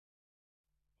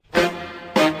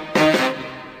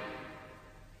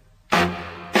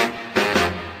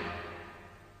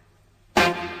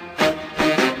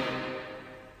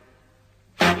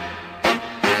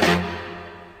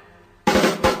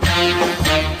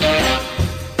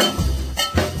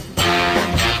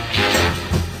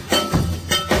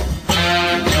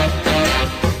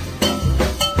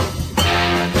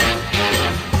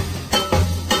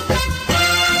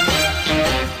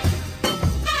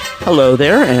Hello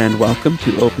there, and welcome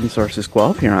to Open Sources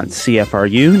Guelph here on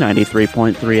CFRU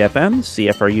 93.3 FM,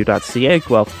 CFRU.ca,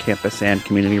 Guelph Campus and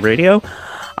Community Radio.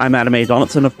 I'm Adam A.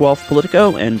 Donaldson of Guelph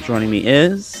Politico, and joining me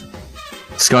is...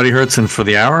 Scotty Hertzen for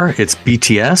the hour. It's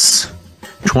BTS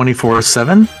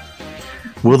 24/7.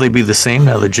 Will they be the same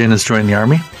now that Jin has joined the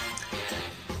army?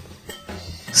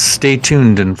 Stay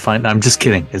tuned and find... I'm just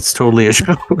kidding. It's totally a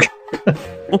joke. I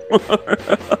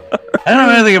don't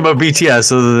know anything about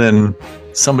BTS other than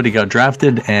somebody got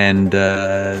drafted and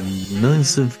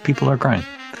millions of people are crying.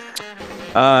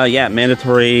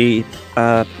 Mandatory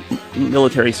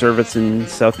military service in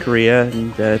South Korea,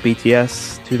 and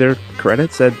BTS, to their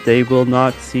credit, said they will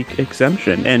not seek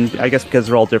exemption. And I guess because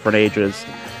they're all different ages,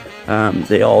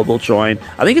 they all will join.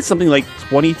 I think it's something like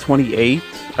 2028.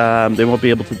 They won't be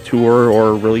able to tour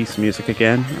or release music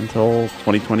again until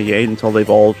 2028, until they've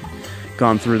all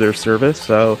gone through their service.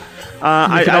 So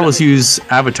you can always use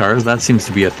avatars. That seems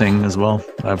to be a thing as well,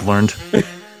 I've learned.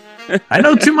 I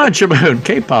know too much about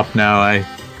K-pop now. I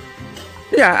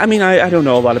don't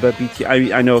know a lot about BT.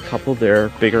 I know a couple of their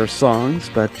bigger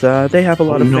songs, but they have a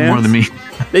lot of fans. You know more than me.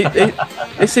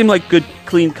 they seem like good,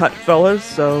 clean-cut fellas,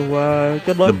 so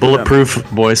good luck. The Bulletproof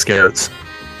Boy Scouts.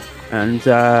 And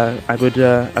I would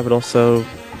also,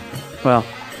 well,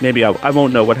 maybe I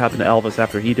won't know what happened to Elvis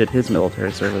after he did his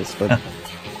military service, but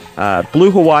Blue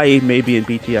Hawaii may be in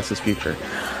BTS's future.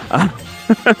 And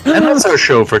that's our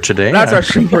show for today. That's our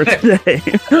show for today.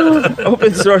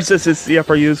 Open Sources is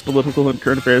CFRU's political and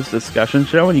current affairs discussion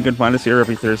show, and you can find us here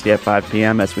every Thursday at 5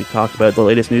 p.m. as we talk about the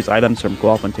latest news items from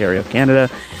Guelph, Ontario,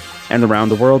 Canada, and around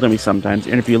the world, and we sometimes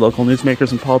interview local newsmakers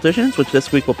and politicians, which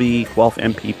this week will be Guelph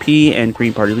MPP and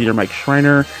Green Party leader Mike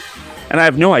Schreiner. And I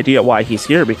have no idea why he's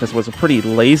here, because it was a pretty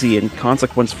lazy and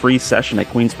consequence-free session at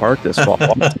Queen's Park this fall.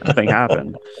 Nothing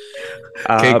happened.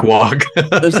 Cakewalk.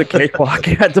 There's a cakewalk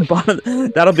at the bottom.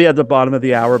 That'll be at the bottom of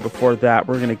the hour. Before that,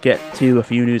 we're going to get to a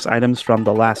few news items from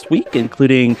the last week,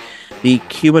 including the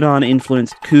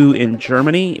QAnon-influenced coup in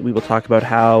Germany. We will talk about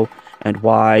how and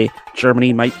why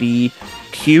Germany might be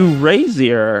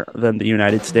Q-razier than the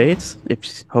United States.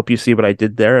 Hope you see what I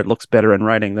did there. It looks better in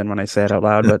writing than when I say it out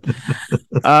loud.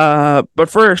 But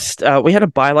first, we had a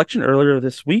by-election earlier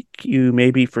this week. You may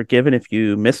be forgiven if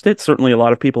you missed it. Certainly a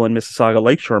lot of people in Mississauga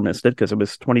Lakeshore missed it because it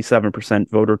was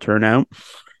 27% voter turnout.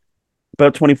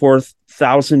 About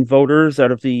 24,000 voters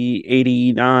out of the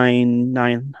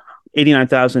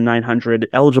 89,900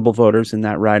 eligible voters in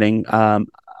that riding. I'm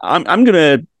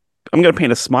gonna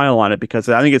paint a smile on it because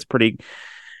I think it's pretty.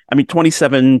 I mean,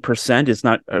 27% is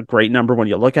not a great number when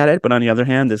you look at it, but on the other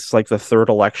hand, this is like the third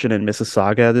election in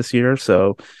Mississauga this year,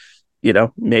 so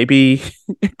maybe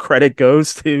credit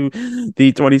goes to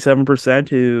the 27%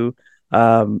 who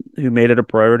made it a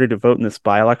priority to vote in this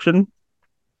by-election,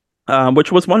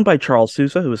 which was won by Charles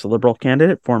Sousa, who was a Liberal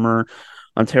candidate, former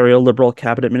Ontario Liberal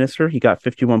cabinet minister. He got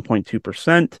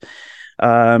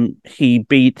 51.2%. He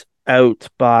beat out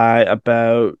by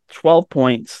about 12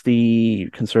 points the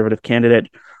Conservative candidate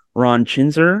Ron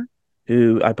Chinzer,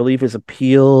 who I believe is a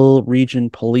Peel Region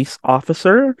police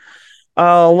officer.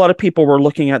 A lot of people were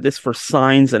looking at this for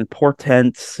signs and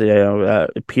portents.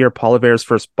 Pierre Poilievre's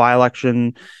first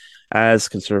by-election as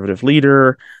Conservative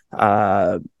leader.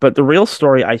 But the real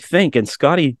story, I think, and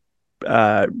Scotty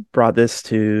brought this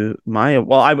to my...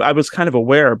 Well, I was kind of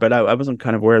aware, but I wasn't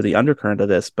kind of aware of the undercurrent of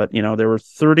this. But, there were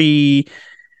 38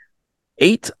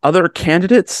 other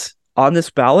candidates on this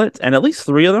ballot, and at least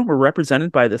 3 of them were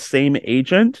represented by the same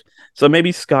agent. So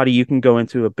maybe, Scotty, you can go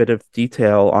into a bit of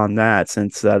detail on that,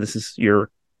 since this is your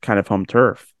kind of home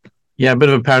turf. Yeah, a bit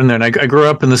of a pattern there. And I grew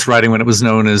up in this riding when it was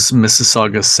known as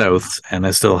Mississauga South, and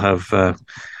I still have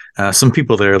some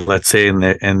people there, let's say, and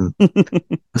I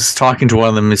was talking to one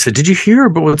of them, and he said, "Did you hear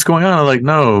about what's going on?" I'm like,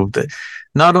 "No."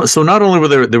 Not only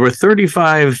were there were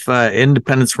 35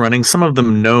 independents running, some of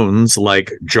them knowns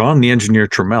like John the Engineer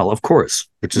Trammell, of course,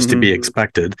 which is to be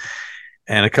expected,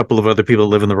 and a couple of other people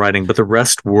live in the riding, but the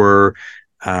rest were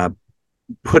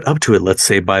put up to it, let's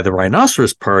say, by the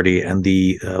Rhinoceros Party, and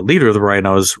the leader of the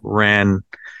Rhinos ran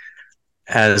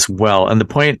as well. And the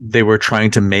point they were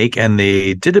trying to make, and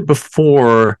they did it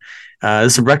before,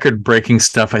 this is record-breaking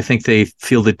stuff. I think they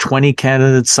fielded 20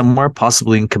 candidates somewhere,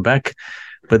 possibly in Quebec,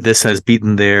 but this has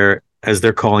beaten their, as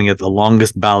they're calling it, the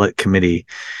longest ballot committee,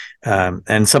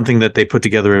 and something that they put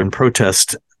together in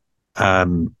protest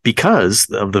because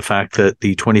of the fact that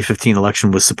the 2015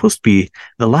 election was supposed to be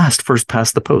the last first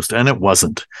past the post, and it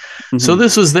wasn't. So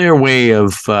this was their way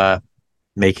of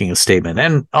making a statement,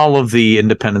 and all of the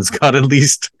independents got at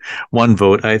least one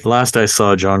vote. Last I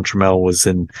saw, John Trammell was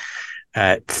in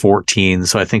at 14.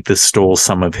 So I think this stole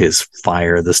some of his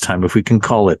fire this time, if we can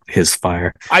call it his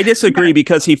fire. I disagree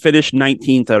because he finished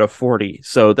 19th out of 40.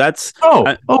 So that's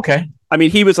okay. I mean,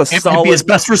 he was a it might be his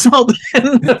best result.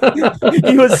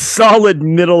 He was solid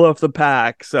middle of the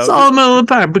pack. So solid middle of the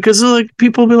pack, because like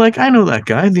people will be like, I know that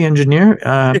guy, the engineer.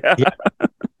 Yeah.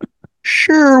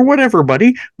 Sure, whatever,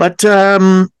 buddy. But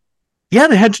yeah,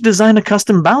 they had to design a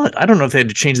custom ballot. I don't know if they had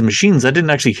to change the machines.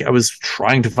 I was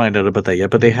trying to find out about that yet,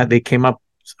 but they came up.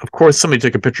 Of course, somebody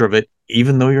took a picture of it,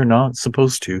 even though you're not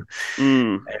supposed to.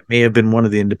 It may have been one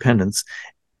of the independents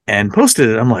and posted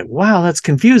it. I'm like, wow, that's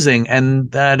confusing.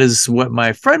 And that is what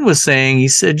my friend was saying. He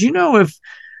said, if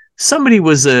somebody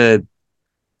was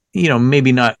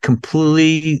maybe not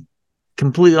completely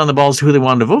on the balls to who they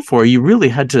wanted to vote for, you really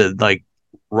had to like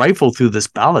rifle through this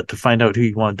ballot to find out who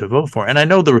you wanted to vote for. And I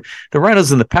know the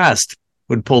rhinos in the past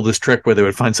would pull this trick where they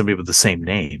would find somebody with the same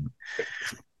name.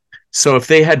 So if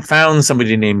they had found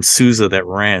somebody named Sousa that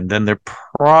ran, then there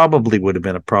probably would have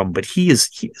been a problem. But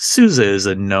Sousa is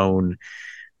a known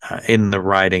in the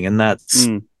riding, and that's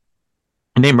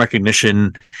name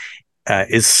recognition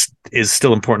is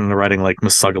still important in the riding, like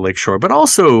Mississauga Lakeshore, but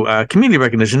also community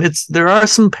recognition. There are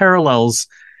some parallels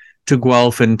to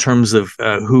Guelph in terms of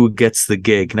who gets the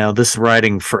gig. Now, this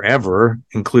riding forever,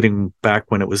 including back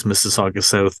when it was Mississauga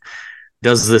South,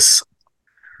 does this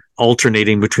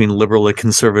alternating between liberal and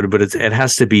conservative, but it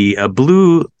has to be a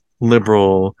blue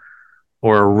liberal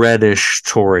or a reddish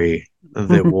Tory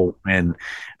that will win.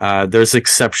 There's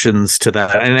exceptions to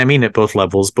that, and I mean at both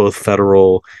levels, both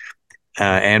federal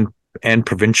and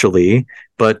provincially.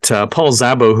 But Paul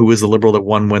Szabo, who was the liberal that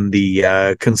won when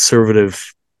the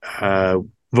conservative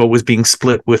vote was being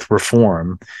split with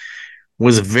Reform,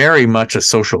 was very much a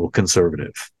social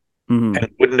conservative, and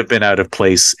it wouldn't have been out of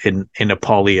place in a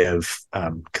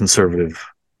Poilievre conservative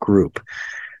group.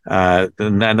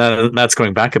 And that's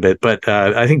going back a bit, but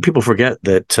I think people forget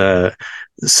that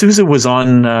Sousa was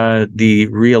on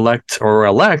the elect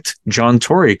John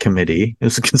Tory committee. It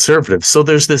was a conservative. So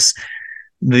there's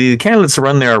the candidates to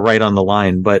run there are right on the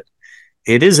line, but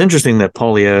it is interesting that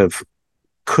Poilievre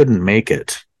couldn't make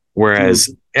it,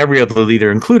 whereas every other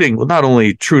leader, including not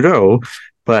only Trudeau,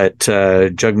 but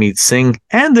Jagmeet Singh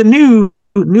and the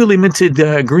newly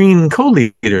minted Green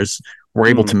co-leaders were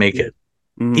able to make it,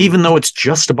 even though it's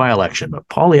just a by-election. But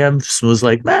Poilievre was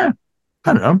like,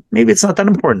 I don't know, maybe it's not that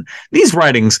important. These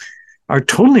ridings are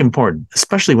totally important,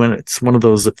 especially when it's one of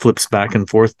those that flips back and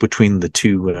forth between the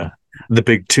two, the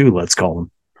big two, let's call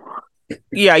them.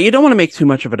 Yeah, you don't want to make too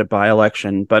much of it a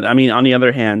by-election, but I mean, on the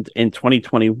other hand, in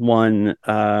 2021,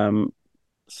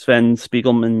 Sven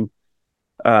Spiegelman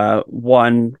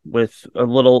won with a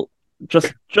little,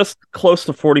 just close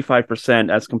to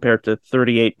 45% as compared to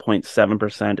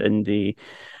 38.7% in the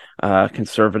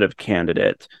conservative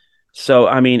candidate. So,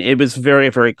 I mean, it was very,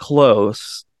 very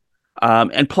close.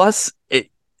 And plus,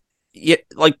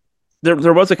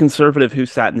 there was a conservative who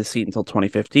sat in the seat until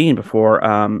 2015 before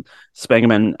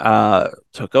Spiegelman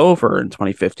took over in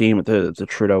 2015 with the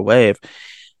Trudeau wave.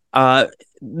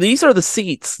 These are the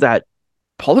seats that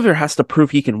Poilievre has to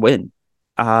prove he can win.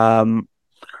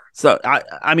 So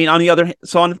I mean, on the other hand,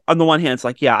 on the one hand, it's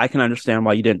like, yeah, I can understand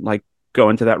why you didn't like go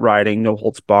into that riding, no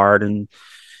holds barred, and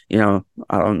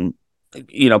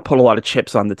put a lot of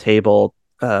chips on the table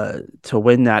to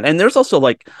win that. And there's also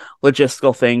like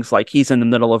logistical things, like he's in the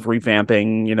middle of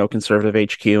revamping,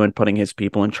 conservative HQ and putting his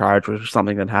people in charge, which is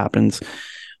something that happens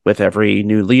with every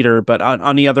new leader. But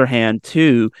on the other hand,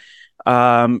 too,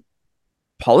 Poilievre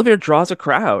draws a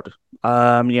crowd.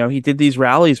 He did these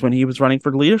rallies when he was running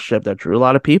for leadership that drew a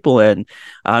lot of people in,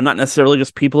 not necessarily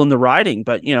just people in the riding,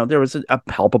 but, there was a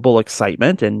palpable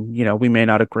excitement, and, we may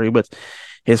not agree with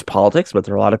his politics, but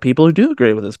there are a lot of people who do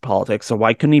agree with his politics. So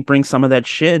why couldn't he bring some of that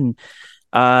shin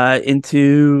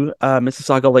into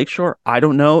Mississauga Lakeshore? I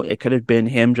don't know. It could have been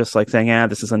him just like saying,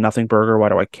 this is a nothing burger. Why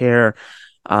do I care?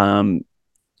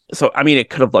 So, I mean,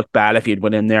 it could have looked bad if he'd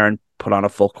went in there and put on a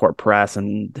full court press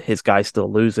and his guy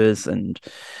still loses, and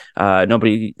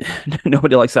nobody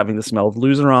likes having the smell of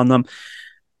loser on them.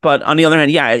 But on the other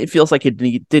hand, yeah, it feels like he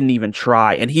didn't even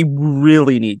try, and he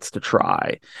really needs to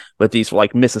try with these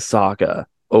like Mississauga,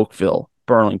 Oakville,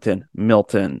 Burlington,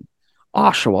 Milton,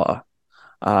 Oshawa.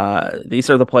 These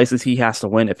are the places he has to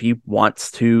win if he wants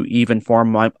to even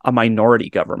form a minority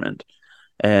government.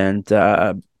 And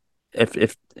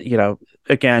if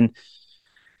again,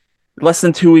 less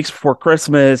than 2 weeks before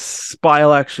Christmas,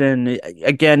 by-election,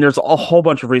 again, there's a whole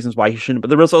bunch of reasons why he shouldn't, but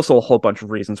there was also a whole bunch of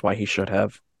reasons why he should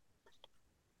have.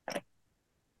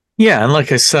 Yeah, and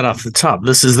like I said off the top,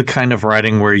 this is the kind of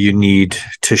riding where you need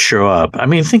to show up. I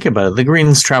mean, think about it. The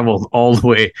Greens traveled all the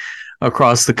way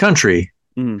across the country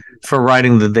Mm. for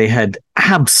writing that they had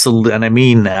absolutely, and I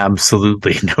mean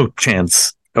absolutely, no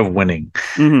chance of winning.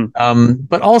 Mm-hmm.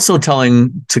 But also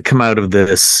telling to come out of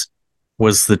this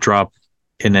was the drop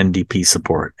in NDP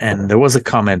support. And there was a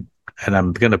comment, and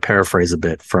I'm going to paraphrase a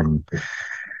bit from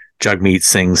Jagmeet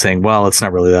Singh saying, well, it's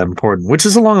not really that important, which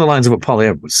is along the lines of what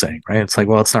Poilievre was saying, right? It's like,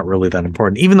 well, it's not really that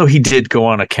important, even though he did go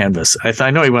on a canvas.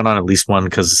 I know he went on at least one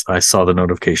because I saw the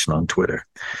notification on Twitter.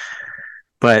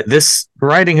 But this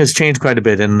writing has changed quite a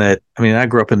bit in that, I mean, I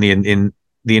grew up in the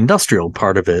industrial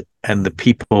part of it, and the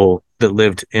people that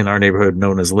lived in our neighborhood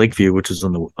known as Lakeview, which is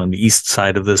on the east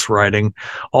side of this riding,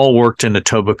 all worked in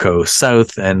Etobicoke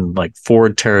South and like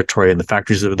Ford territory, and the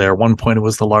factories that were there. At one point, it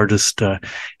was the largest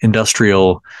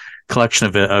industrial collection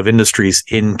of industries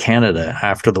in Canada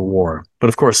after the war. But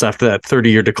of course, after that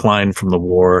 30-year decline from the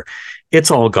war, it's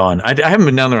all gone. I haven't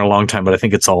been down there in a long time, but I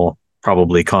think it's all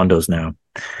probably condos now.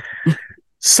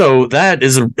 So that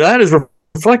is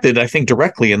reflected, I think,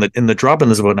 directly in the drop in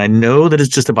this vote. And I know that it's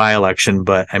just a by-election,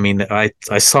 but I mean, I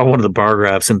saw one of the bar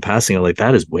graphs in passing, like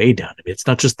that is way down. I mean, it's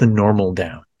not just the normal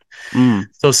down. Mm.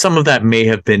 So some of that may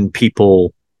have been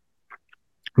people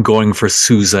going for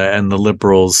Sousa and the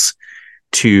Liberals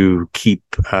to keep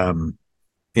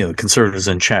conservatives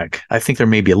in check. I think there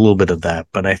may be a little bit of that,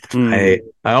 but I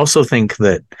also think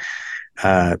that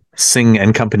Singh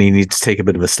and company need to take a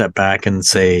bit of a step back and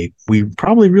say we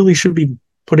probably really should be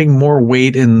putting more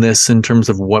weight in this in terms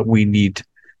of what we need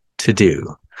to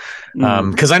do.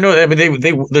 Because I know, I mean,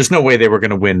 they there's no way they were going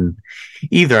to win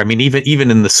either. I mean,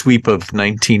 even in the sweep of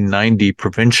 1990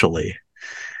 provincially,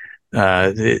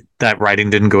 that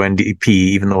riding didn't go NDP,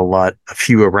 even though a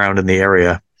few around in the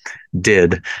area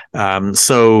did.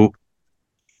 So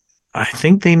I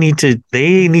think they need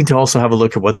to also have a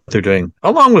look at what they're doing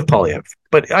along with Poilievre.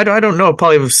 But I don't know if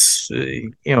Poilievre's,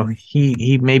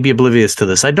 he may be oblivious to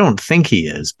this. I don't think he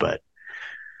is, but.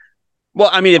 Well,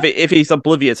 I mean, if he's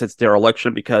oblivious, it's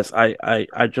dereliction, because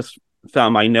I just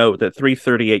found my note that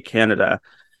 338 Canada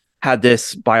had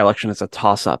this by-election as a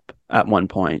toss-up at one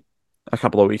point a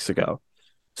couple of weeks ago.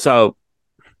 So,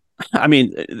 I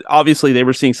mean, obviously they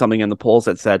were seeing something in the polls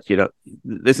that said,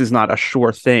 this is not a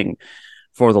sure thing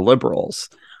for the Liberals.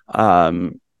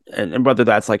 And whether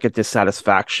that's like a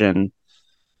dissatisfaction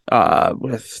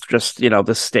with just,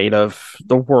 the state of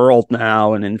the world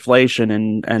now and inflation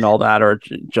and all that, or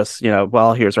just,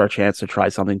 well, here's our chance to try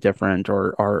something different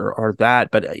or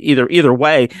that. But either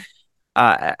way,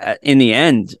 in the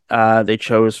end, they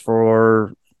chose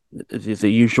for the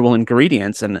usual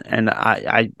ingredients, and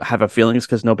I have a feeling it's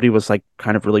because nobody was like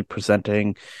kind of really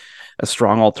presenting a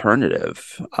strong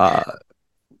alternative.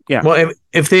 Yeah. Well,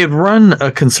 if they had run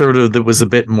a conservative that was a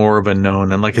bit more of a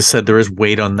known, and like I said, there is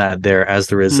weight on that there, as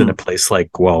there is in a place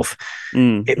like Guelph.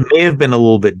 It may have been a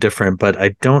little bit different, but I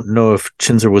don't know if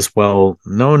Chinzer was well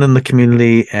known in the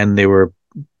community, and they were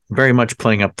very much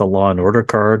playing up the law and order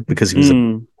card because he was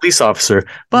a police officer,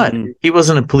 but he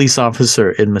wasn't a police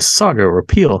officer in Mississauga or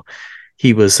Peel.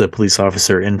 He was a police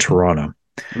officer in Toronto.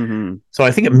 So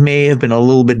I think it may have been a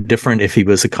little bit different if he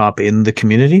was a cop in the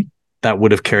community. That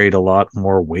would have carried a lot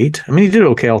more weight. I mean, he did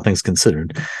okay, all things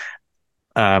considered.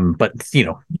 But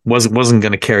wasn't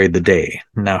going to carry the day.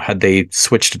 Now, had they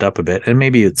switched it up a bit, and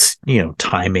maybe it's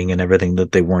timing and everything,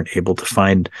 that they weren't able to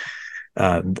find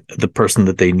the person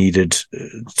that they needed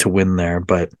to win there.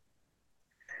 But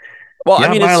I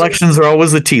mean, my elections are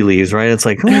always the tea leaves, right? It's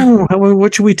like,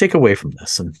 what should we take away from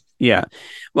this? And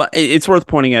well, it's worth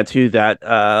pointing out too that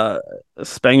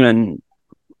Spangman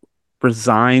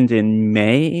resigned in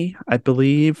May, I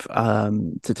believe,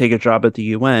 to take a job at the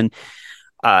UN.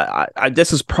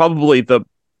 This is probably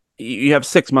you have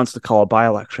 6 months to call a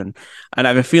by-election, and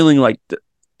I have a feeling like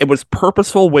it was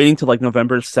purposeful waiting to like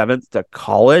November 7th to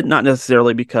call it, not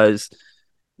necessarily because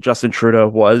Justin Trudeau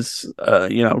was,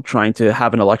 trying to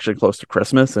have an election close to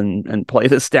Christmas and play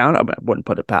this down. I wouldn't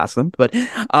put it past them. But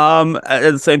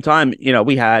at the same time,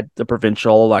 we had the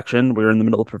provincial election. We were in the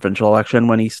middle of the provincial election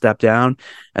when he stepped down.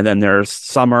 And then there's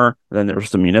summer. And then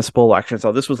there's the municipal election.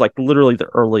 So this was like literally the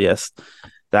earliest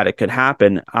that it could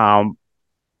happen.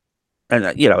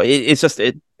 It's just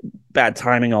bad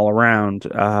timing all around.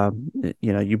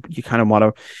 You kind of want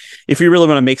to, if you really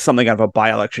want to make something out of a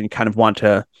by-election, you kind of want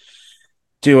to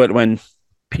do it when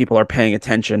people are paying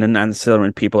attention, and not necessarily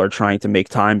when people are trying to make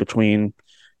time between,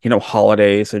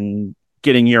 holidays and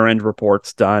getting year-end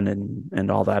reports done and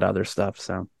all that other stuff.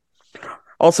 So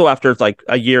also after like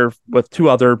a year with 2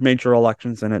 other major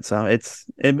elections in it. So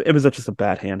it was just a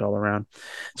bad hand all around.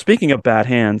 Speaking of bad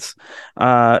hands,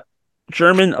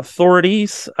 German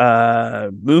authorities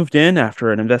moved in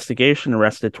after an investigation,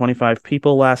 arrested 25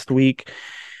 people last week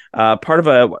part of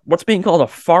a what's being called a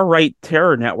far right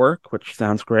terror network, which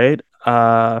sounds great.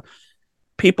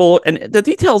 People and the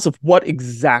details of what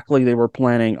exactly they were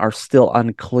planning are still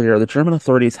unclear. The German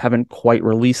authorities haven't quite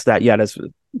released that yet, as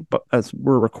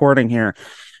we're recording here.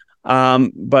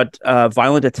 But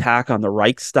violent attack on the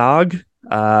Reichstag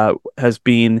has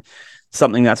been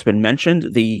something that's been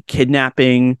mentioned. The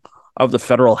kidnapping of the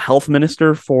federal health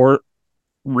minister for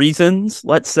reasons,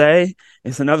 let's say,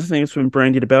 is another thing that's been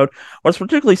bandied about. What's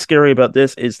particularly scary about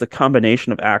this is the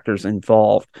combination of actors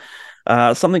involved.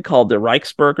 Something called the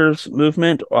Reichsbürgers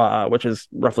movement, which is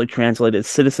roughly translated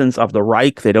citizens of the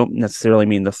Reich. They don't necessarily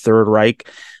mean the Third Reich.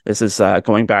 This is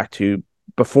going back to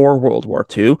before World War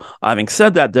II. Having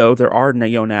said that, though, there are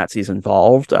neo-Nazis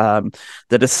involved, the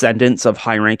descendants of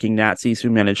high-ranking Nazis who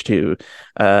managed to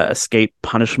escape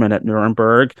punishment at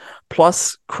Nuremberg,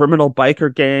 plus criminal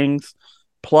biker gangs,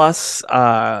 plus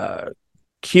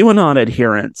QAnon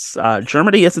adherents.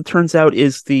 Germany, as it turns out,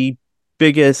 is the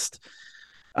biggest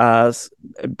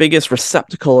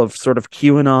receptacle of sort of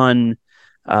QAnon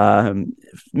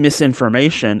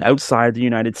misinformation outside the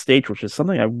United States, which is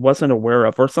something I wasn't aware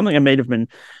of, or something I may have been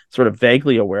sort of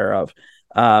vaguely aware of.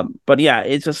 But yeah,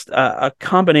 it's just a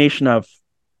combination of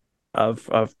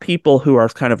people who are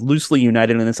kind of loosely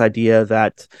united in this idea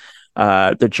that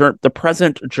the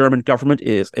present German government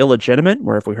is illegitimate.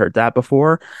 Where have we heard that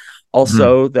before?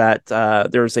 Also, that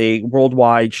there's a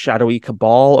worldwide shadowy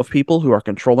cabal of people who are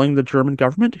controlling the German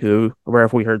government. Where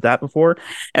have we heard that before?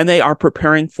 And they are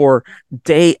preparing for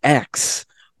Day X,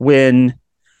 when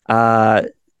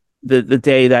the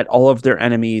day that all of their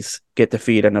enemies get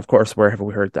defeated. And of course, where have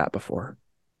we heard that before?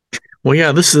 Well,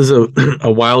 yeah, this is a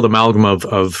wild amalgam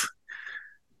of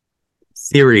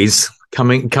theories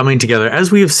coming together.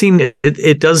 As we have seen,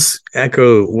 it does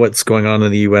echo what's going on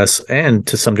in the US and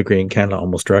to some degree in Canada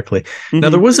almost directly. Mm-hmm. Now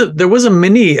there was a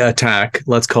mini attack,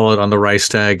 let's call it, on the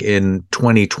Reichstag in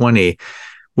 2020,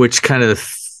 which kind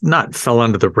of not fell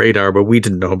under the radar, but we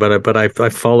didn't know about it. But I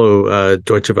follow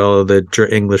Deutsche Welle, the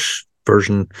English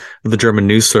version of the German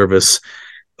news service.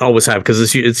 Always have,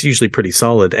 because it's usually pretty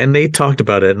solid, and they talked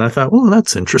about it, and I thought, well,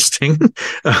 that's interesting,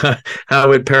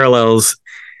 how it parallels.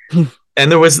 And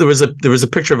there was a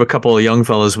picture of a couple of young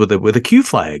fellas with a Q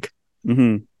flag,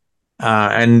 mm-hmm.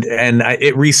 And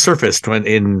it resurfaced when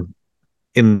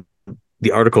in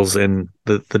the articles and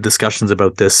the discussions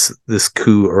about this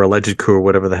coup or alleged coup or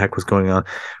whatever the heck was going on.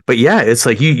 But yeah, it's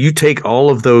like you take all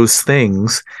of those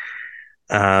things,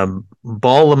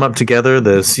 ball them up together.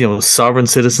 This sovereign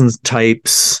citizens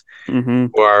types. Mm-hmm.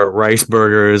 Who are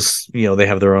Reichsbürgers, they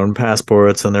have their own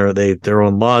passports and their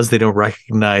own laws. They don't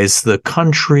recognize the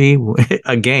country.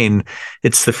 Again,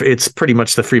 it's pretty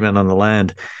much the free man on the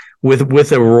land,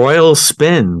 with a royal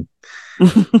spin.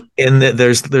 And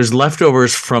there's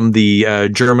leftovers from the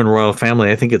German royal family.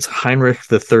 I think it's Heinrich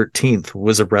the 13th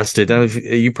was arrested.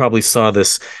 You probably saw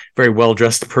this very well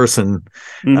dressed person.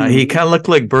 Mm-hmm. He kind of looked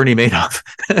like Bernie Madoff,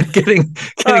 getting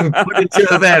put into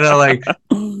the bed. I'm like,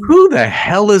 who the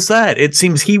hell is that? It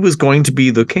seems he was going to be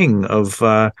the king of.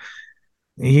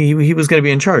 He was going to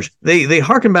be in charge. They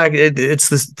harken back.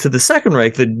 It's to the Second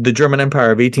Reich, the German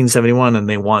Empire of 1871, and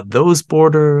they want those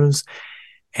borders.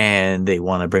 And they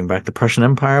want to bring back the Prussian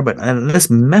Empire, but this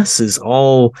mess is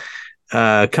all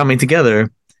coming together.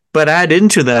 But add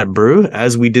into that, Brew,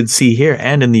 as we did see here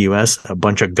and in the US, a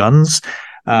bunch of guns.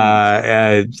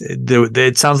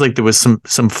 It sounds like there was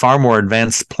some far more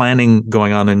advanced planning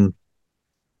going on in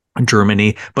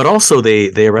Germany, but also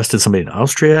they arrested somebody in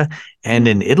Austria and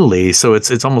in Italy. So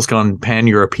it's almost gone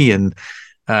pan-European,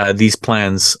 these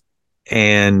plans,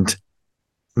 and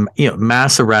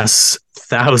mass arrests,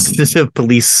 thousands of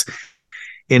police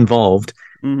involved.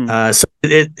 Mm-hmm. So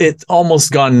it's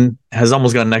has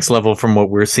almost gone next level from what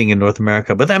we're seeing in North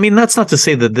America. But I mean, that's not to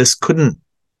say that this couldn't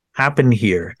happen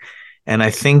here. And I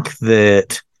think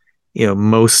that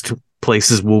most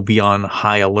places will be on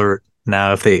high alert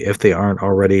now if they aren't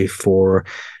already, for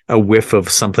a whiff of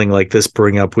something like this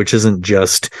brewing up, which isn't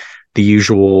just the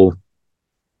usual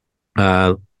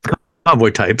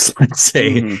convoy types, let's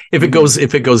say. Mm-hmm.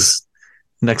 If it goes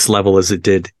next level as it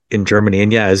did in Germany.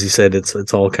 And yeah, as you said, it's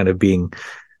all kind of being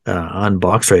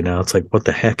unboxed right now. It's like, what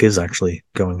the heck is actually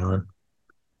going on?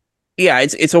 Yeah,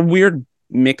 it's a weird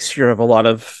mixture of a lot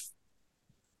of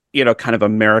kind of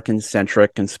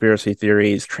American-centric conspiracy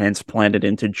theories transplanted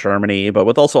into Germany, but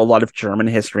with also a lot of German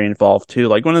history involved too.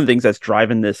 Like, one of the things that's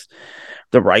driving the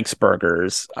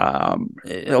Reichsbürgers,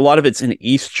 a lot of it's in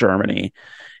East Germany.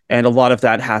 And a lot of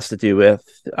that has to do with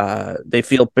they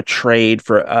feel betrayed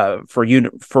for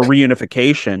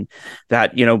reunification.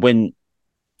 That when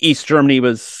East Germany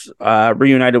was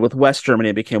reunited with West Germany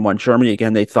and became one Germany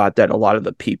again, they thought that a lot of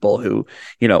the people who,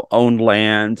 owned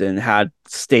land and had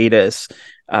status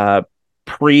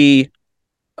pre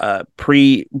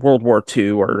pre World War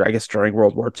II, or I guess during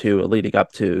World War II, leading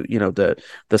up to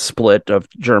the split of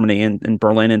Germany and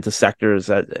Berlin into sectors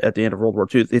at the end of World War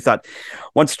II. They thought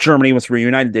once Germany was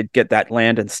reunited, they'd get that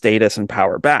land and status and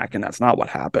power back, and that's not what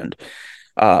happened.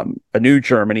 A new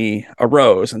Germany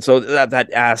arose, and so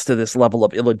that adds to this level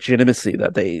of illegitimacy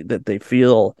that they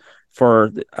feel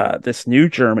for this new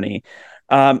Germany.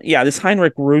 This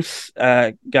Heinrich Reuss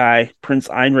guy, Prince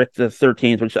Heinrich the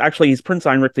 13th, which actually he's Prince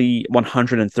Heinrich the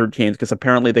 113th, because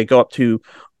apparently they go up to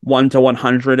 1 to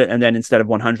 100, and then instead of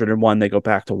 101, they go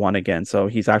back to 1 again. So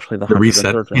he's actually the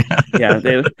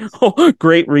 113th.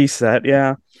 Great reset,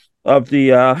 of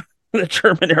the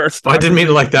German aristocracy. I didn't mean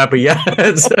it like that, but yeah.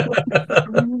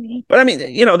 But I mean,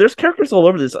 there's characters all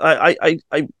over this. I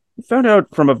found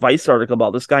out from a Vice article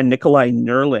about this guy, Nikolai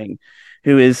Nerling,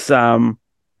 who is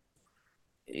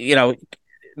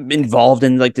involved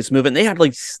in like this movement. They had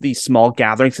like these small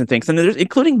gatherings and things, and there's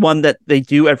including one that they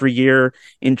do every year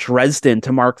in Dresden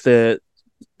to mark the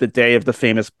day of the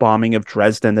famous bombing of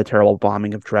Dresden, the terrible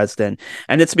bombing of Dresden.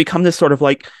 And it's become this sort of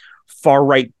like far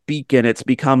right beacon. It's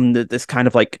become this kind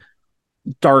of like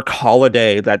dark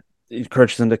holiday that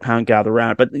encourages them to kind of gather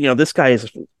around. But this guy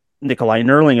is Nikolai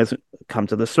Nerling has come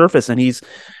to the surface, and he's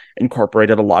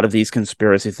incorporated a lot of these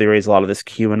conspiracy theories, a lot of this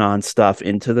QAnon stuff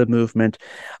into the movement.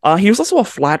 He was also a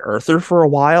flat earther for a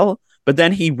while, but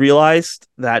then he realized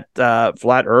that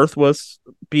flat Earth was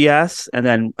BS, and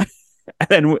then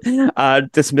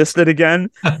dismissed it again.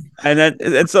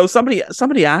 and so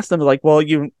somebody asked him, like, well,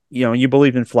 you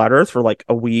believed in flat Earth for like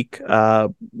a week.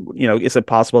 Is it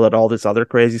possible that all this other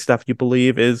crazy stuff you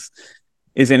believe is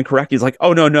incorrect? He's like,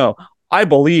 oh no, I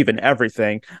believe in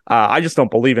everything. I just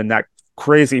don't believe in that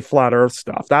crazy flat Earth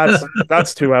stuff.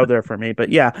 That's too out there for me.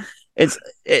 But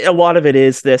a lot of it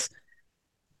is this,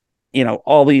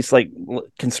 all these like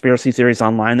conspiracy theories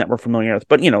online that we're familiar with,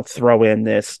 but throw in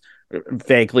this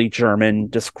vaguely German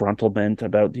disgruntlement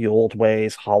about the old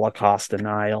ways, Holocaust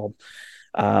denial.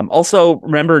 Also,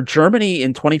 remember, Germany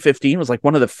in 2015 was like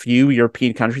one of the few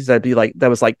European countries that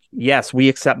was like, yes, we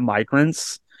accept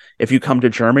migrants. If you come to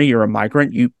Germany, you're a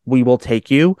migrant. We will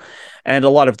take you. And a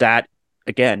lot of that,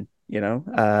 again,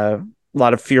 a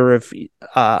lot of fear of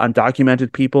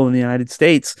undocumented people in the United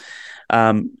States.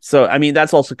 So, I mean,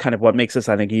 that's also kind of what makes this,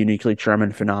 I think, a uniquely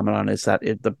German phenomenon, is that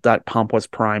that pump was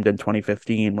primed in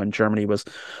 2015 when Germany was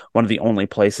one of the only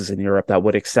places in Europe that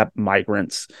would accept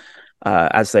migrants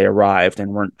as they arrived,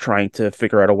 and weren't trying to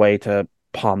figure out a way to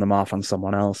pawn them off on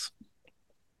someone else.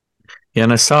 Yeah,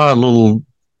 and I saw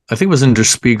I think it was in Der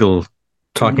Spiegel,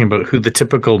 talking about who the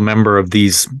typical member of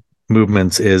these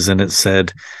movements is, and it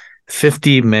said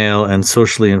 50, male, and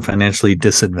socially and financially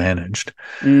disadvantaged.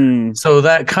 So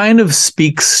that kind of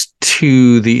speaks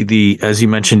to the as you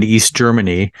mentioned, East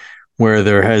Germany, where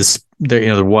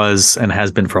there was and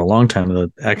has been for a long time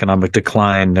the economic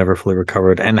decline, never fully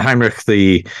recovered. And Heinrich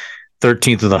the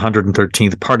 13th of the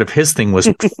 113th, part of his thing was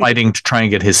fighting to try and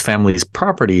get his family's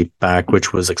property back,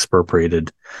 which was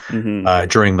expropriated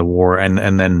during the war,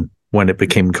 and then when it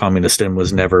became communist and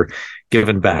was never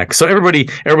given back. So everybody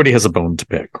has a bone to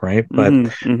pick, right?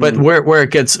 But where it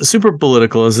gets super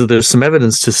political is that there's some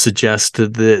evidence to suggest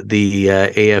that the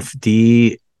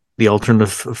AfD, the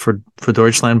Alternative for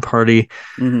Deutschland party,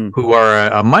 who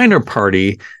are a minor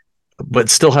party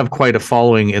but still have quite a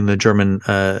following in the German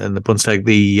in the Bundestag.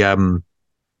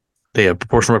 They have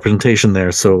proportional representation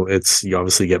there, so you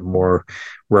obviously get more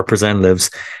representatives.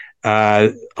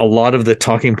 A lot of the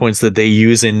talking points that they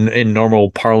use in normal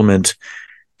parliament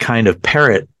kind of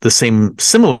parrot the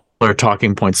similar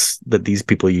talking points that these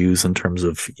people use in terms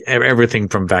of everything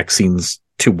from vaccines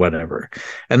to whatever.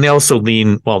 And they also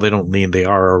they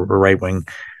are a right wing.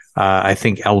 I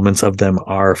think elements of them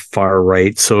are far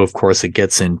right. So of course it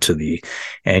gets into the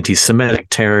anti-Semitic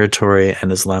territory and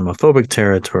Islamophobic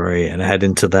territory, and head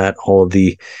into that all of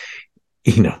the,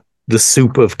 the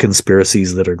soup of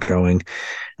conspiracies that are going.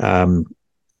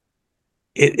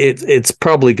 It's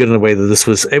probably good in a way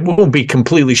that it won't be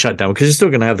completely shut down, because you're still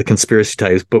going to have the conspiracy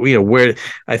types. But where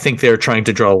I think they're trying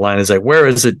to draw a line is like, where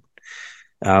is it?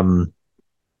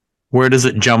 Where does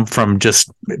it jump from just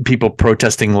people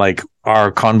protesting like our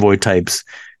convoy types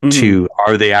to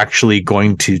are they actually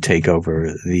going to take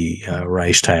over the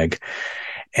Reichstag?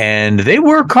 And they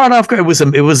were caught off guard.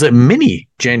 It was a mini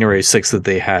January 6th that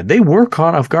they had. They were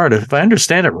caught off guard. If I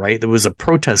understand it right, there was a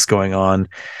protest going on,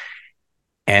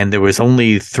 and there was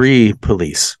only 3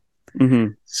 police.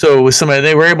 Mm-hmm. So with somebody,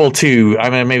 they were able to, I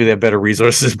mean, maybe they have better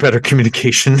resources, better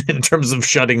communication in terms of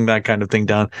shutting that kind of thing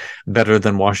down, better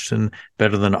than Washington,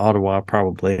 better than Ottawa,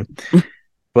 probably.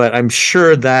 But I'm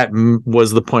sure that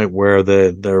was the point where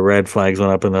the red flags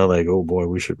went up, and they're like, "Oh boy,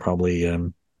 we should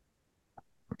probably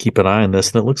keep an eye on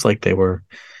this." And it looks like they were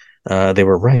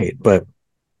right. But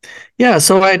yeah,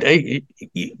 so I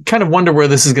kind of wonder where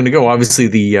this is going to go. Obviously,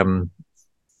 the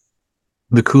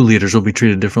coup leaders will be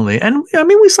treated differently, and I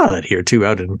mean, we saw that here too,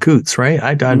 out in Coutts, right? I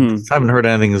haven't heard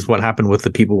anything as what happened with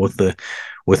the people with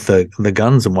the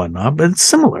guns and whatnot, but it's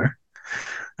similar.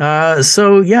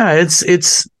 So yeah,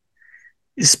 it's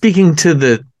speaking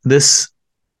to this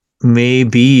may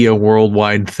be a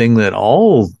worldwide thing that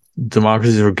all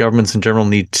democracies or governments in general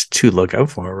need to look out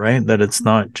for, right? That it's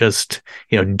not just,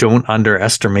 don't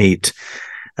underestimate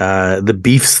the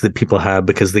beefs that people have,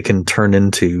 because they can turn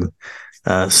into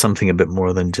something a bit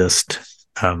more than just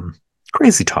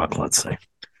crazy talk, let's say.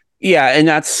 Yeah, and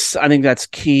I think that's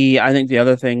key. I think the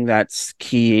other thing that's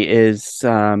key is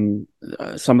some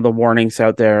of the warnings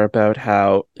out there about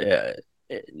how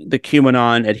the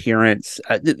QAnon adherents,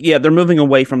 they're moving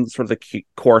away from sort of the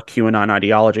core QAnon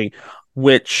ideology,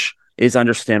 which is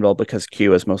understandable because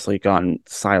Q has mostly gone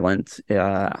silent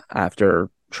after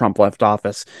Trump left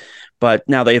office. But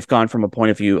now they've gone from a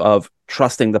point of view of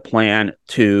trusting the plan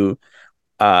to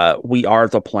we are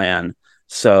the plan.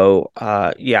 So,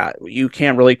 you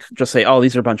can't really just say, "Oh,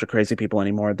 these are a bunch of crazy people"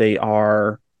 anymore. They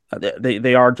are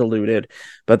deluded,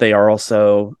 but they are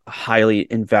also highly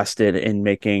invested in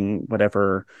making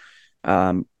whatever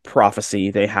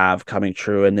prophecy they have coming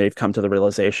true, and they've come to the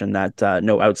realization that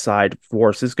no outside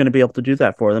force is going to be able to do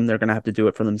that for them. They're going to have to do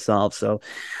it for themselves. So,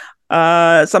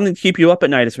 something to keep you up at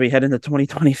night as we head into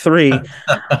 2023.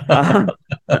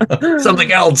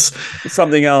 Something else.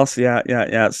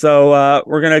 Yeah. So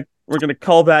we're gonna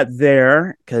call that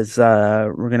there, because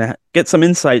we're gonna get some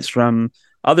insights from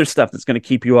other stuff that's going to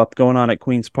keep you up going on at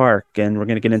Queen's Park, and we're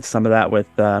going to get into some of that with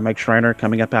Mike Schreiner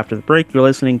coming up after the break. You're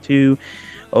listening to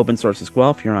Open Sources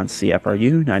Guelph. You're on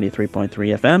CFRU 93.3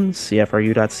 FM,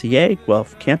 CFRU.ca,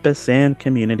 Guelph Campus and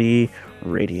Community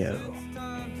Radio.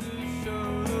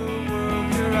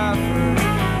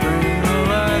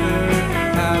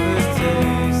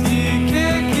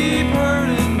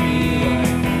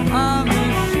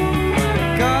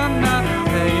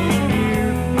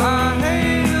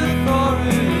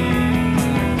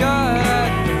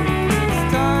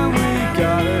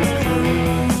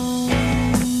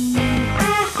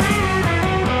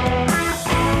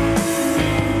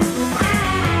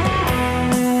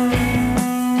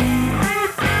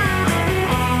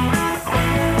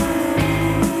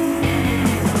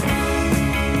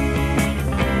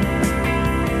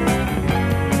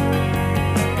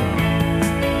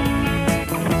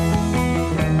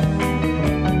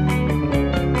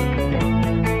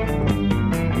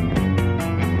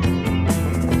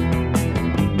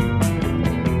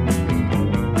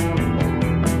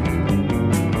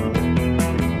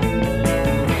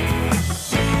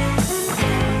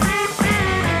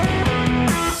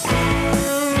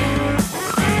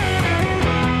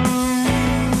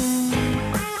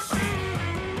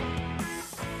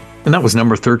 And that was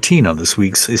number 13 on this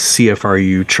week's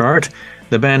CFRU chart.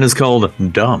 The band is called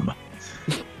Dumb,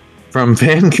 from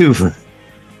Vancouver.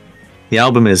 The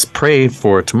album is Pray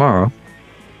for Tomorrow.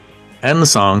 And the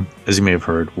song, as you may have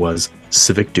heard, was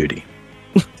Civic Duty.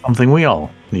 Something we all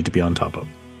need to be on top of.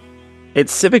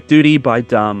 It's Civic Duty by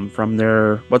Dumb from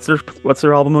their what's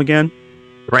their album again?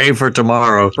 Pray for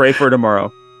Tomorrow. Pray for Tomorrow.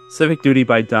 Civic Duty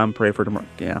by Dumb, Pray for Tomorrow.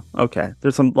 Yeah, okay.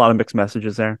 There's a lot of mixed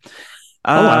messages there.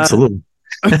 Absolutely.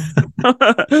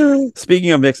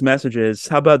 Speaking of mixed messages,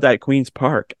 how about that Queen's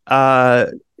Park? So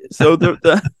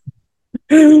the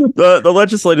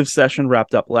legislative session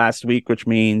wrapped up last week, which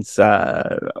means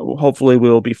hopefully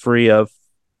we'll be free of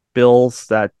bills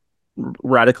that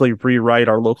radically rewrite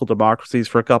our local democracies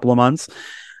for a couple of months.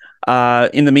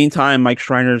 In the meantime, Mike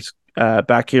Schreiner's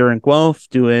back here in Guelph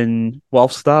doing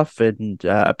Guelph stuff and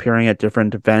appearing at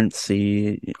different events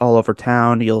all over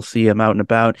town. You'll see him out and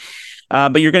about.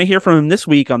 But you're going to hear from him this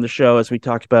week on the show as we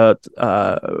talk about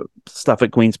stuff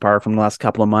at Queen's Park from the last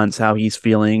couple of months, how he's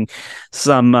feeling,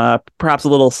 some perhaps a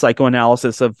little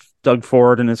psychoanalysis of Doug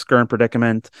Ford and his current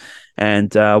predicament,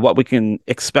 and what we can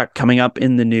expect coming up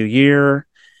in the new year.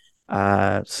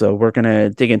 So we're going to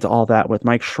dig into all that with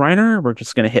Mike Schreiner. We're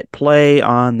just going to hit play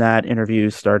on that interview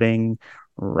starting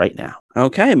right now.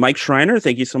 Okay, Mike Schreiner,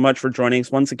 thank you so much for joining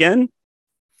us once again.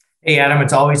 Hey, Adam,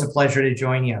 it's always a pleasure to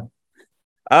join you.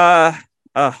 I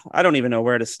don't even know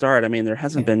where to start. I mean, there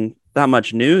hasn't been that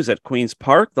much news at Queen's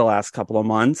Park the last couple of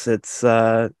months. It's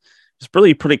was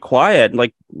really pretty quiet.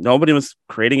 Like nobody was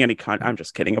creating any I'm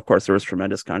just kidding. Of course, there was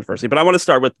tremendous controversy, but I want to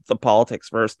start with the politics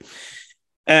first.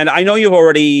 And I know you've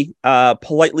already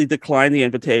politely declined the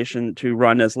invitation to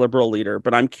run as Liberal leader,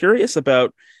 but I'm curious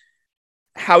about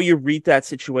how you read that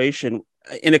situation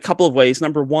in a couple of ways.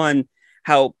 Number one,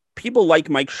 how people like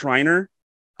Mike Schreiner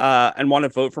and want to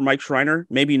vote for Mike Schreiner,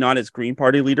 maybe not as Green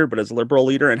Party leader, but as Liberal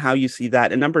leader, and how you see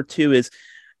that. And number two is,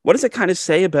 what does it kind of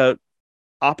say about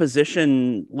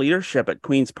opposition leadership at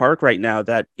Queen's Park right now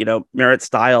that, Marit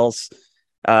Stiles,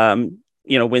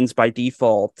 wins by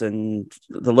default, and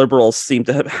the Liberals seem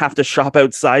to have to shop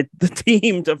outside the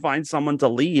team to find someone to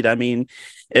lead? I mean,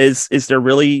 is there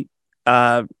really,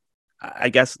 I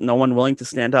guess, no one willing to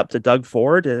stand up to Doug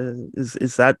Ford?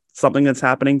 Is that something that's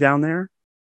happening down there?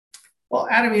 Well,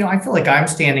 Adam, I feel like I'm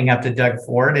standing up to Doug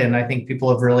Ford, and I think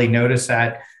people have really noticed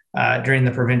that during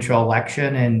the provincial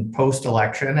election and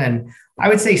post-election. And I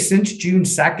would say since June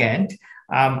 2nd,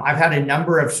 I've had a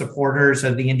number of supporters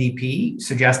of the NDP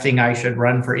suggesting I should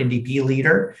run for NDP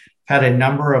leader. Had a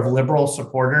number of Liberal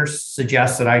supporters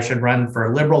suggest that I should run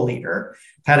for Liberal leader.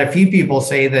 Had a few people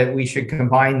say that we should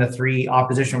combine the three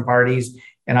opposition parties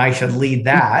and I should lead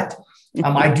that.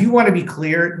 I do want to be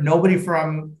clear,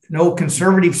 no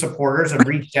conservative supporters have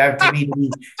reached out to me to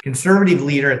be conservative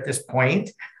leader at this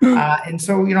point. And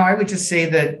so, I would just say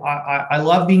that I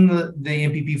love being the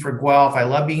MPP for Guelph. I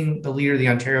love being the leader of the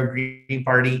Ontario Green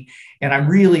Party. And I'm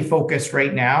really focused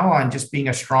right now on just being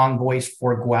a strong voice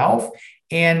for Guelph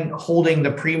and holding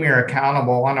the Premier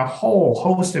accountable on a whole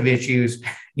host of issues,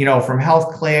 from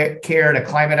health care to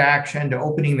climate action, to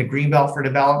opening the Greenbelt for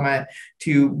development,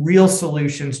 to real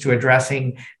solutions to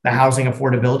addressing the housing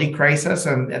affordability crisis.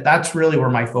 And that's really where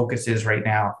my focus is right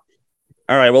now.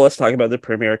 All right, well, let's talk about the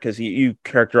Premier, because you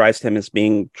characterized him as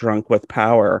being drunk with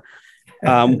power,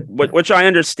 which I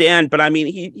understand. But I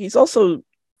mean, he's also,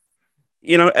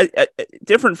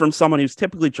 different from someone who's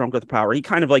typically drunk with power. He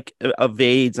kind of like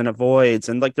evades and avoids.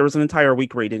 And like there was an entire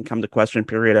week where he didn't come to question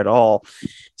period at all.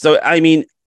 So, I mean,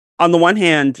 on the one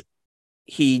hand,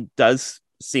 he does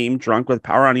seem drunk with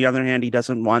power. On the other hand, he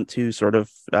doesn't want to sort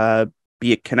of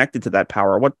be connected to that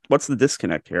power. What's the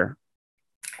disconnect here?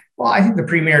 Well, I think the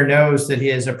Premier knows that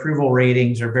his approval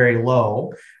ratings are very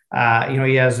low.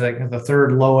 He has the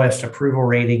third lowest approval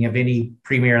rating of any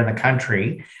Premier in the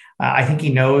country. I think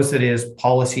he knows that his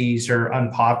policies are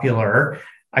unpopular.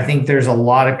 I think there's a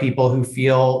lot of people who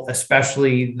feel,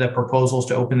 especially the proposals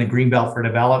to open the Greenbelt for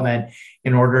development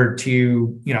in order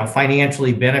to,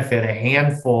 financially benefit a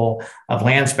handful of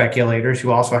land speculators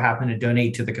who also happen to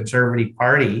donate to the Conservative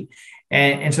Party.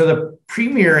 And so the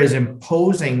Premier is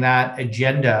imposing that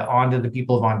agenda onto the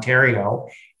people of Ontario.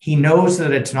 He knows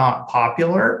that it's not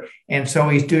popular. And so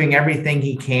he's doing everything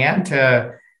he can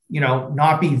to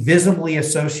not be visibly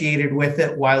associated with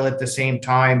it, while at the same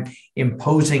time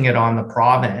imposing it on the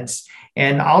province.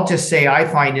 And I'll just say I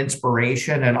find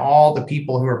inspiration in all the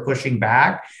people who are pushing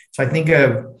back. So I think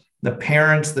of the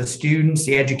parents, the students,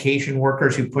 the education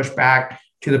workers who push back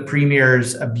to the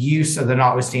Premier's abuse of the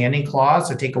notwithstanding clause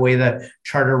to take away the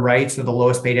charter rights of the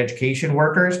lowest paid education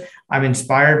workers. I'm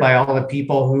inspired by all the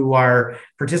people who are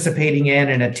participating in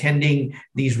and attending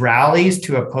these rallies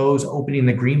to oppose opening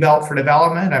the Greenbelt for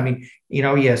development. I mean,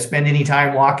 you spend any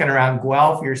time walking around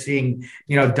Guelph, you're seeing,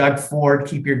 Doug Ford,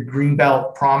 keep your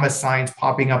Greenbelt promise signs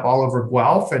popping up all over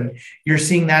Guelph. And you're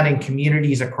seeing that in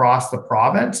communities across the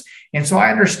province. And so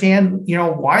I understand,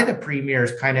 why the Premier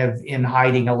is kind of in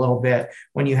hiding a little bit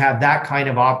when you have that kind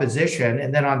of opposition.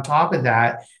 And then on top of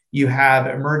that, you have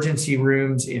emergency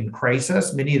rooms in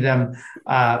crisis, many of them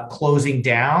closing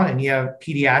down, and you have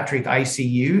pediatric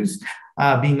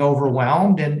ICUs being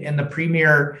overwhelmed. And the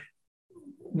Premier,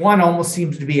 one, almost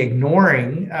seems to be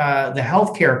ignoring the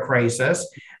healthcare crisis.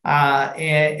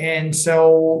 And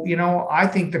so, I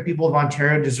think the people of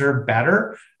Ontario deserve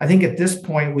better. I think at this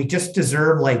point, we just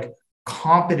deserve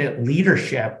competent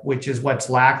leadership, which is what's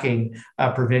lacking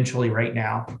provincially right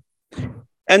now.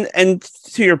 And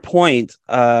to your point,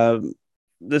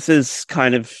 this is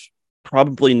kind of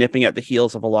probably nipping at the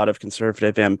heels of a lot of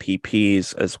Conservative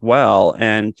MPPs as well.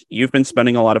 And you've been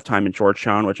spending a lot of time in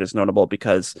Georgetown, which is notable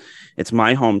because it's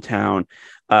my hometown.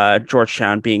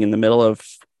 Georgetown being in the middle of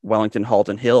Wellington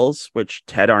Halton Hills, which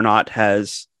Ted Arnott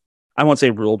has, I won't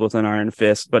say ruled with an iron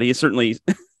fist, but he certainly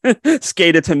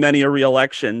skated to many a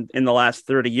re-election in the last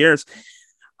 30 years.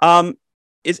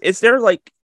 Is there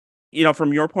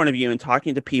from your point of view and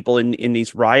talking to people in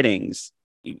these ridings,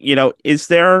 is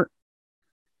there,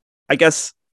 I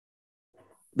guess,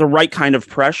 the right kind of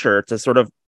pressure to sort of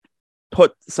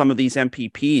put some of these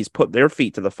MPPs, put their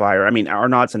feet to the fire? I mean,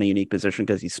 Arnott's in a unique position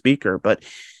because he's speaker, but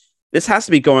this has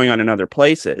to be going on in other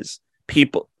places.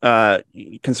 people,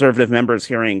 conservative members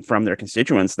hearing from their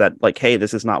constituents that like, hey,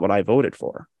 this is not what I voted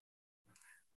for.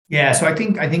 Yeah, so I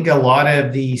think a lot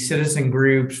of the citizen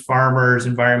groups, farmers,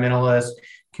 environmentalists,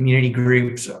 community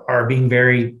groups are being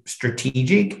very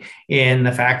strategic in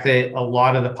the fact that a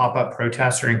lot of the pop-up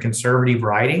protests are in conservative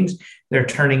ridings. They're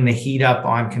turning the heat up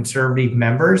on conservative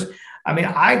members. I mean,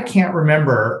 I can't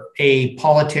remember a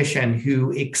politician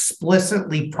who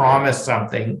explicitly promised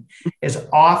something as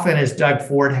often as Doug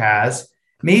Ford has.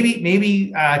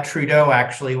 Maybe Trudeau,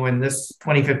 actually, when this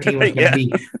 2015 was going to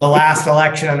be the last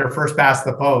election under first past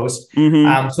the post.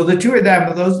 Mm-hmm. So the two of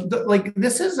them,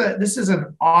 this is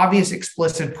an obvious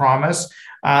explicit promise.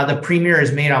 The premier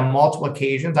has made on multiple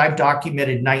occasions. I've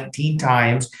documented 19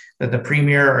 times that the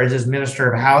premier or his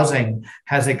minister of housing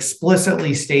has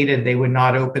explicitly stated they would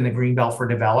not open the Greenbelt for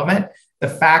development. The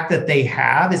fact that they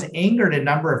have has angered a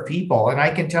number of people. And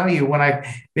I can tell you, when I've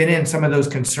been in some of those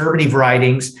conservative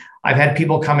ridings, I've had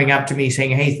people coming up to me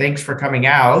saying, hey, thanks for coming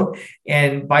out.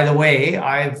 And by the way,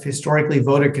 I've historically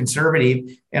voted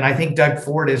conservative. And I think Doug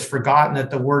Ford has forgotten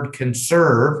that the word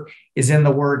conserve is in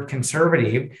the word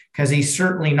conservative, because he's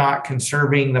certainly not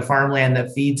conserving the farmland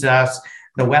that feeds us,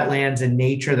 the wetlands and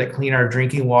nature that clean our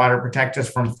drinking water, protect us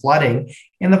from flooding,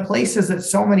 and the places that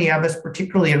so many of us,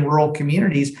 particularly in rural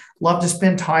communities, love to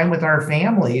spend time with our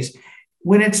families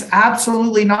when it's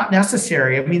absolutely not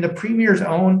necessary. I mean, the premier's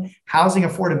own housing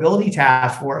affordability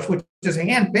task force, which is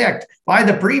handpicked by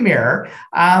the premier,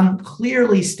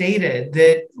 clearly stated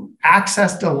that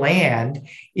access to land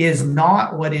is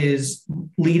not what is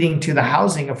leading to the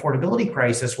housing affordability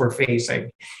crisis we're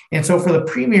facing. And so for the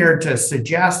premier to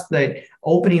suggest that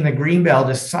opening the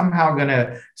Greenbelt is somehow going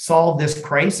to solve this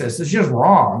crisis is just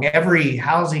wrong. Every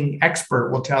housing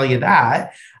expert will tell you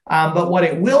that. But what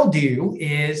it will do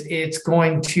is it's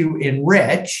going to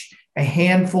enrich a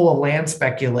handful of land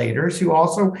speculators who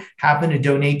also happen to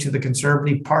donate to the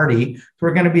Conservative Party, who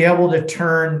are going to be able to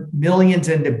turn millions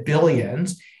into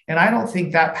billions. And I don't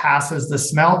think that passes the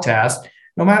smell test,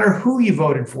 no matter who you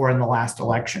voted for in the last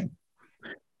election.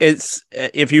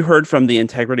 If you heard from the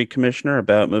Integrity Commissioner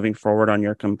about moving forward on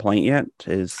your complaint yet?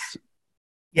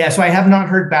 Yeah, so I have not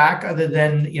heard back, other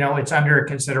than, it's under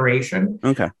consideration.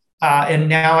 Okay. And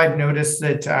now I've noticed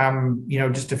that,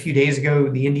 just a few days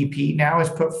ago, the NDP now has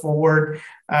put forward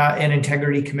an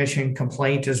Integrity Commission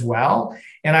complaint as well.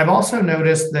 And I've also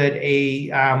noticed that a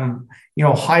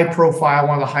high profile,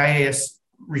 one of the highest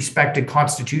respected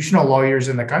constitutional lawyers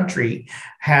in the country,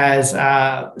 has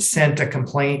sent a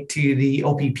complaint to the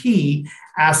OPP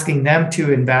asking them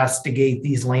to investigate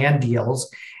these land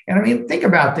deals. And I mean, think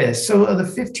about this. So of the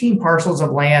 15 parcels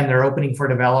of land they're opening for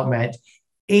development,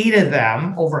 8 of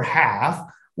them, over half,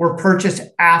 were purchased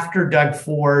after Doug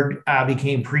Ford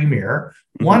became premier.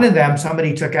 Mm-hmm. One of them,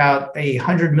 somebody took out a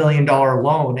 $100 million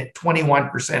loan at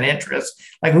 21% interest.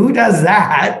 Like, who does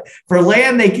that for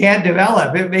land they can't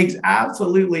develop? It makes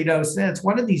absolutely no sense.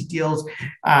 One of these deals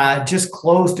just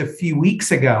closed a few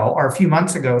months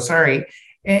ago, sorry.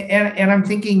 And I'm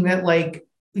thinking that,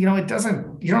 you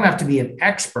don't have to be an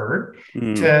expert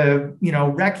to,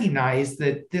 recognize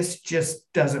that this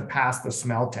just doesn't pass the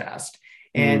smell test.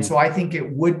 And so I think it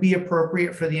would be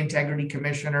appropriate for the Integrity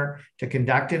Commissioner to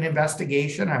conduct an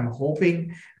investigation. I'm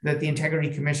hoping that the Integrity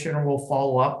Commissioner will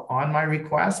follow up on my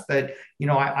request, but,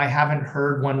 I haven't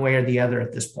heard one way or the other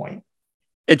at this point.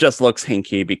 It just looks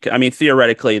hinky because,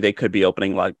 theoretically they could be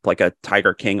opening like a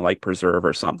Tiger King preserve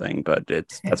or something, but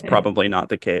that's probably not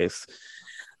the case.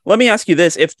 Let me ask you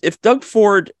this. If Doug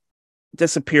Ford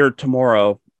disappeared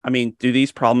tomorrow, do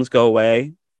these problems go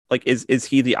away? Is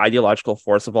he the ideological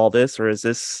force of all this, or is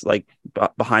this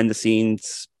behind the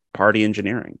scenes party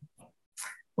engineering?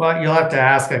 Well, you'll have to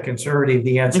ask a conservative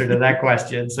the answer to that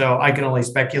question. So I can only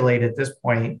speculate at this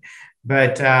point.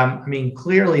 But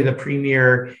clearly the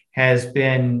premier has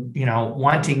been,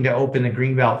 wanting to open the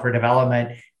Greenbelt for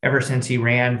development ever since he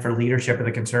ran for leadership of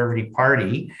the Conservative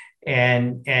Party.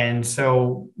 And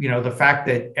so, the fact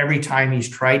that every time he's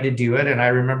tried to do it, and I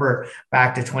remember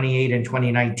back to 2018 and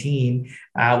 2019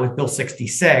 with Bill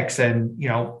 66, and,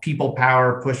 People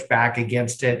Power pushed back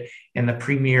against it, and the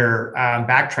premier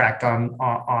backtracked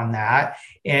on that.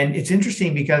 And it's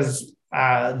interesting because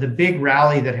the big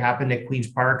rally that happened at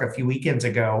Queen's Park a few weekends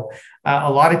ago,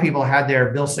 a lot of people had their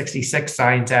Bill 66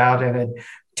 signs out and had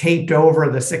taped over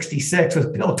the 66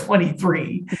 with Bill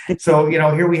 23. So,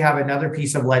 here we have another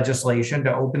piece of legislation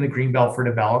to open the Greenbelt for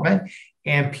development,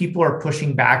 and people are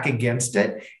pushing back against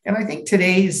it. And I think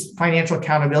today's Financial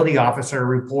Accountability Officer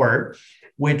report,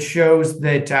 which shows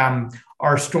that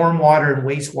our stormwater and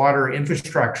wastewater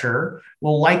infrastructure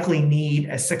will likely need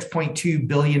a $6.2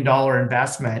 billion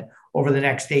investment over the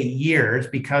next 8 years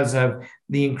because of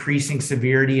the increasing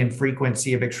severity and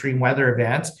frequency of extreme weather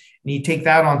events. And you take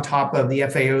that on top of the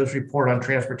FAO's report on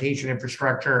transportation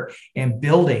infrastructure and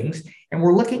buildings, and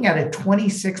we're looking at a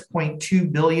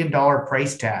 $26.2 billion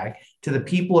price tag to the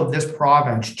people of this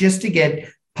province just to get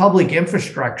public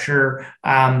infrastructure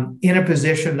in a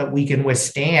position that we can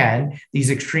withstand these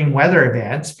extreme weather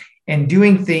events. And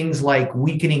doing things like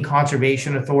weakening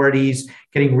conservation authorities,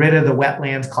 getting rid of the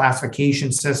wetlands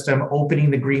classification system, opening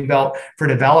the greenbelt for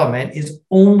development is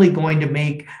only going to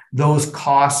make those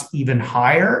costs even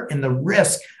higher and the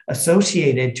risk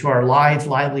associated to our lives,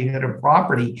 livelihood, and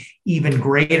property even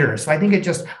greater. So I think it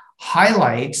just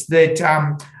highlights that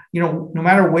no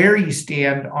matter where you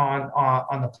stand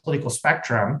on the political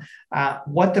spectrum,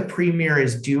 what the premier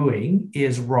is doing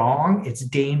is wrong. It's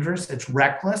dangerous. It's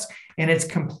reckless. And it's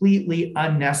completely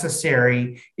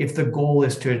unnecessary if the goal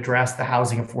is to address the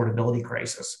housing affordability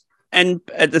crisis. And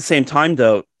at the same time,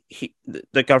 though,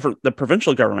 the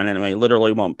provincial government anyway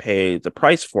literally won't pay the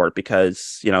price for it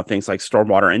because things like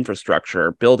stormwater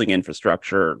infrastructure, building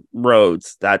infrastructure,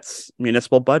 roads, that's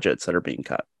municipal budgets that are being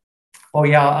cut. Oh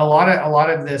yeah, a lot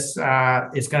of this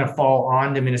is going to fall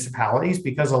on the municipalities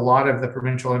because a lot of the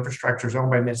provincial infrastructure is owned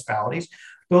by municipalities.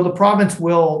 Though the province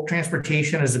will,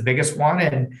 transportation is the biggest one,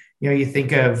 and you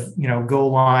think of GO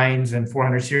lines and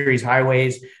 400 series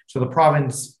highways. So the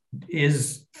province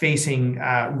is facing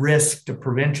risk to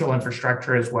provincial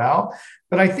infrastructure as well.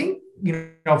 But I think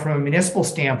from a municipal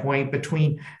standpoint,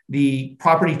 between the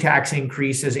property tax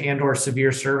increases and/or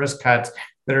severe service cuts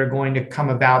that are going to come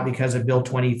about because of Bill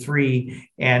 23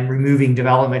 and removing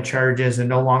development charges and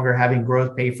no longer having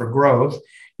growth pay for growth,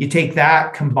 you take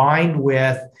that combined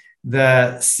with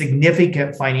the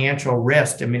significant financial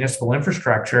risk to municipal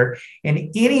infrastructure,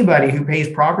 and anybody who pays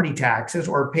property taxes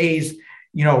or pays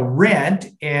rent,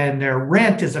 and their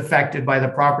rent is affected by the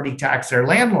property tax their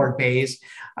landlord pays.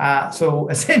 So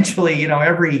essentially,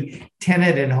 every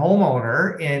tenant and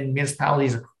homeowner in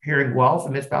municipalities here in Guelph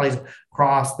and municipalities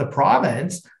across the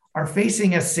province are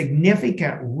facing a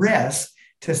significant risk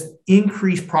to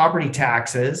increase property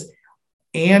taxes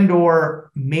and or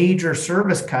major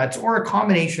service cuts or a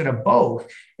combination of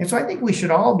both. And so I think we should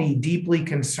all be deeply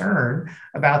concerned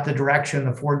about the direction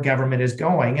the Ford government is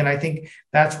going. And I think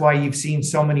that's why you've seen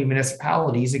so many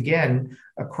municipalities, again,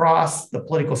 across the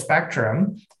political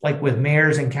spectrum, like with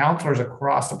mayors and councillors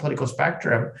across the political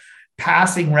spectrum,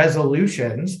 passing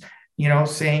resolutions,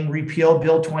 saying repeal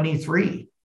Bill 23.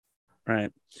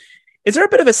 Right. Is there a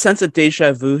bit of a sense of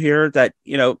deja vu here that,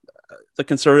 the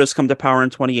Conservatives come to power in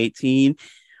 2018,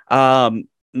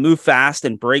 move fast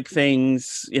and break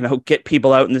things, get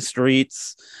people out in the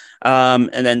streets, and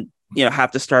then,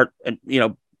 have to start,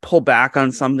 pull back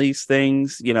on some of these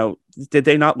things? Did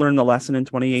they not learn the lesson in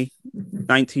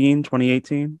 2019,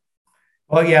 2018?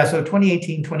 Well, yeah. So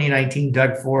 2018, 2019,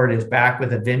 Doug Ford is back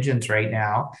with a vengeance right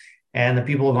now. And the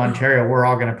people of Ontario, we're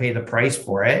all going to pay the price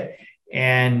for it.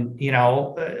 And,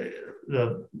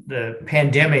 the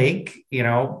pandemic,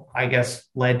 I guess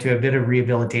led to a bit of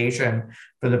rehabilitation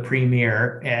for the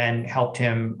premier and helped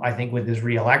him, I think, with his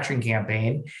reelection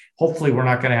campaign. Hopefully we're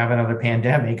not going to have another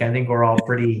pandemic. I think we're all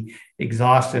pretty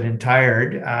exhausted and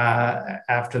tired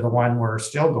after the one we're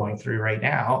still going through right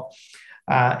now.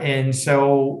 And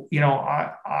so,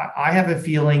 I have a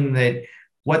feeling that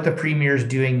what the premier is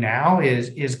doing now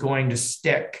is going to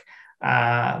stick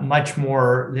much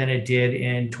more than it did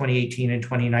in 2018 and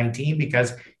 2019,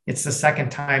 because it's the second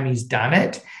time he's done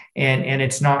it. And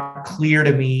it's not clear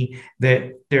to me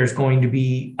that there's going to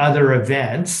be other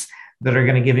events that are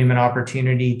going to give him an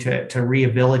opportunity to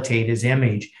rehabilitate his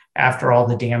image after all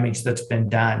the damage that's been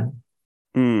done.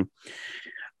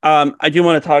 I do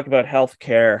want to talk about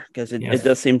healthcare because it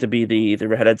does seem to be the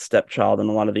redheaded stepchild in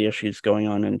a lot of the issues going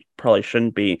on, and probably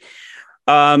shouldn't be.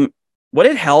 Would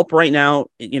it help right now,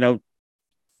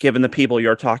 given the people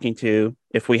you're talking to,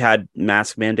 if we had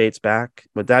mask mandates back?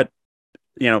 Would that,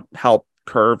 help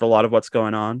curb a lot of what's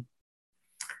going on?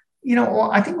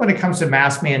 Well, I think when it comes to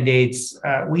mask mandates,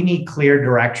 we need clear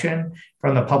direction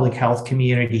from the public health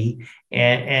community,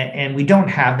 and we don't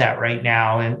have that right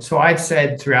now. And so I've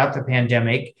said throughout the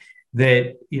pandemic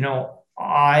that,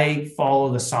 I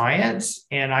follow the science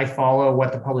and I follow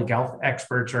what the public health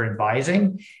experts are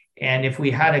advising. And if we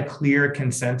had a clear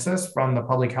consensus from the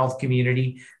public health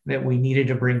community that we needed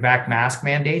to bring back mask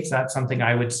mandates, that's something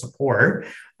I would support.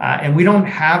 And we don't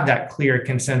have that clear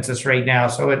consensus right now.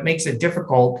 So it makes it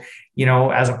difficult,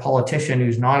 as a politician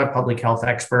who's not a public health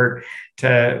expert,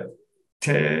 to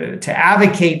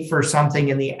advocate for something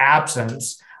in the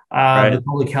absence of the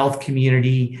public health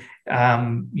community,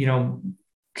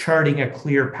 charting a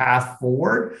clear path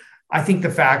forward. I think the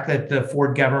fact that the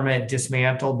Ford government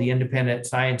dismantled the Independent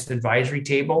Science Advisory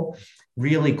Table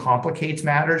really complicates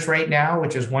matters right now,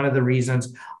 which is one of the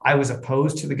reasons I was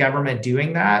opposed to the government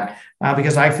doing that,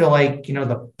 because I feel like,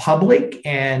 the public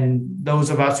and those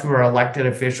of us who are elected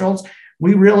officials,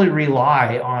 we really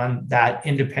rely on that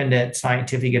independent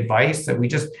scientific advice that we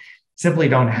just simply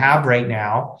don't have right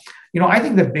now. I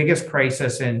think the biggest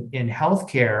crisis in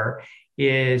healthcare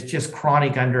is just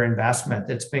chronic underinvestment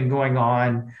that's been going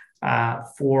on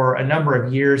for a number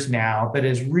of years now, but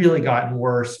has really gotten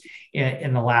worse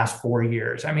in the last 4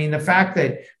 years. I mean, the fact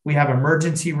that we have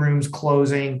emergency rooms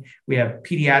closing, we have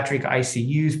pediatric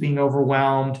ICUs being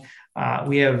overwhelmed,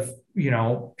 we have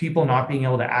people not being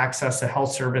able to access the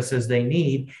health services they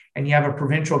need, and you have a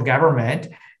provincial government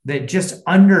that just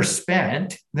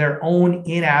underspent their own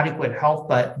inadequate health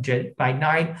budget by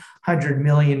 $900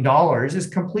 million is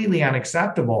completely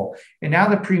unacceptable. And now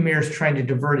the premier is trying to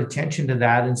divert attention to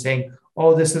that and saying,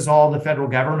 oh, this is all the federal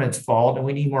government's fault and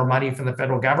we need more money from the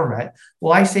federal government.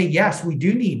 Well, I say, yes, we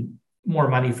do need more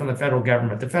money from the federal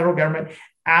government. The federal government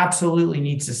absolutely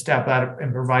needs to step out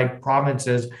and provide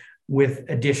provinces with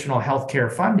additional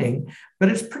healthcare funding. But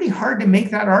it's pretty hard to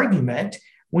make that argument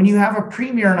when you have a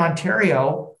premier in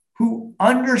Ontario who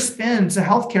underspends the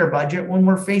healthcare budget when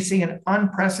we're facing an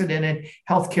unprecedented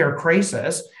healthcare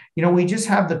crisis. We just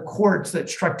have the courts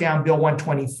that struck down Bill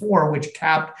 124, which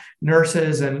capped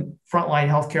nurses and frontline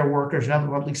healthcare workers and other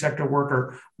public sector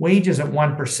worker wages at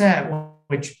 1%,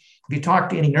 which if you talk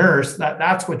to any nurse,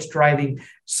 that's what's driving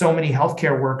so many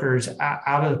healthcare workers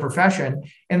out of the profession.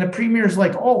 And the premier is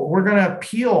like, oh, we're going to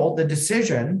appeal the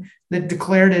decision that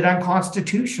declared it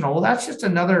unconstitutional. Well, that's just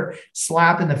another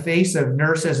slap in the face of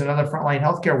nurses and other frontline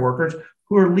healthcare workers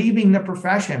who are leaving the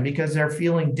profession because they're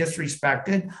feeling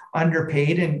disrespected,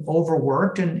 underpaid, and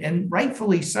overworked, and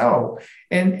rightfully so.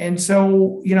 And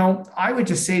so, I would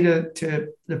just say to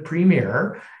the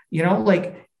premier,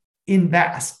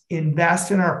 invest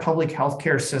in our public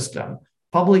healthcare system,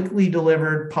 publicly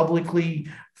delivered, publicly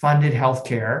funded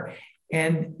healthcare.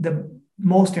 And the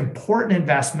most important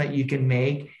investment you can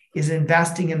make is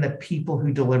investing in the people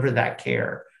who deliver that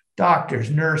care: doctors,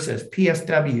 nurses,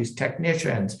 PSWs,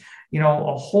 technicians,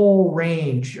 a whole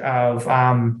range of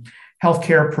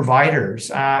healthcare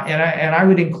providers. And I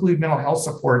would include mental health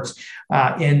supports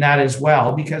in that as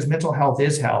well, because mental health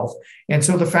is health. And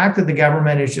so the fact that the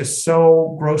government is just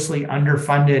so grossly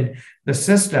underfunded the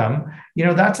system,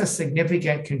 that's a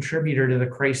significant contributor to the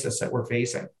crisis that we're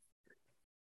facing.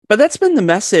 But that's been the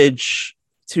message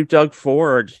to Doug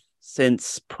Ford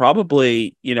since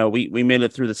probably, we made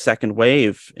it through the second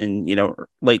wave in,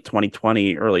 late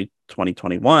 2020, early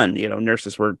 2021.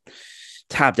 Nurses were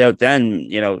tapped out then,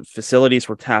 facilities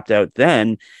were tapped out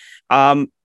then. And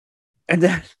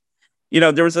then,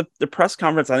 there was the press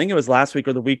conference, I think it was last week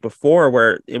or the week before,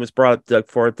 where it was brought up to Doug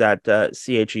Ford that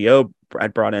CHEO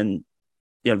had brought in,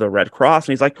 the Red Cross.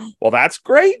 And he's like, well, that's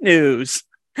great news.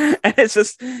 And it's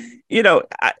just,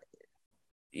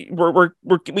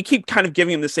 we keep kind of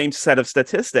giving him the same set of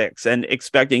statistics and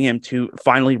expecting him to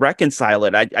finally reconcile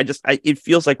it. It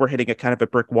feels like we're hitting a kind of a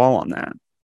brick wall on that.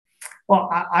 Well,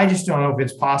 I just don't know if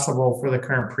it's possible for the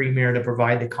current premier to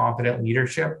provide the competent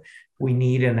leadership we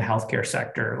need in the healthcare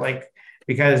sector.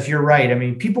 Because you're right. I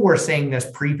mean, people were saying this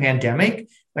pre-pandemic.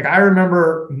 I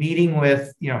remember meeting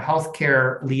with,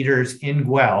 healthcare leaders in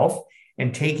Guelph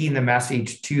and taking the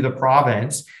message to the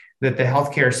province that the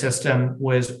healthcare system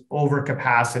was over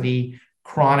capacity,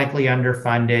 chronically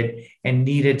underfunded, and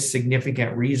needed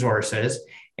significant resources.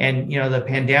 And, the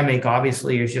pandemic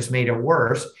obviously has just made it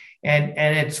worse. And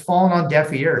it's fallen on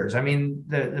deaf ears. I mean,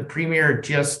 the premier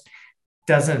just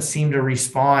doesn't seem to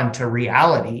respond to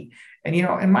reality. And,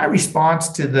 and my response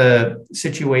to the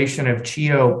situation of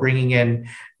CHEO bringing in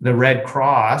the Red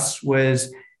Cross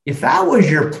was, if that was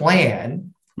your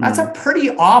plan, that's a pretty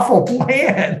awful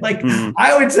plan.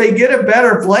 I would say get a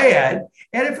better plan.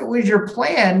 And if it was your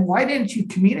plan, why didn't you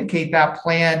communicate that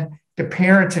plan to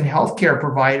parents and healthcare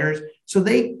providers so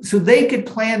they could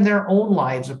plan their own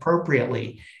lives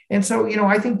appropriately? And so,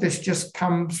 I think this just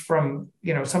comes from,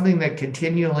 something that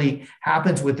continually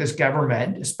happens with this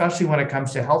government, especially when it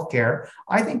comes to healthcare.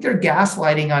 I think they're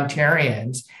gaslighting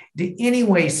Ontarians to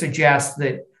anyway suggest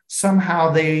that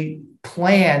somehow they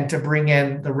plan to bring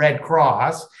in the Red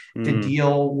Cross to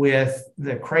deal with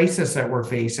the crisis that we're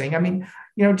facing. I mean,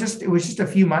 it was just a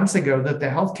few months ago that the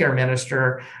healthcare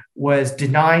minister was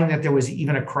denying that there was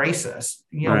even a crisis.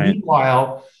 Right.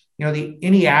 Meanwhile,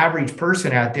 any average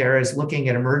person out there is looking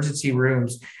at emergency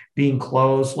rooms being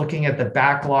closed, looking at the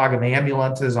backlog of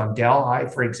ambulances on Delhi,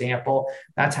 for example.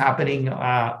 That's happening,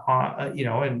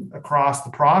 across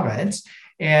the province.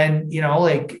 And,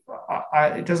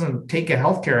 it doesn't take a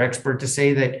healthcare expert to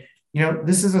say that,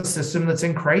 this is a system that's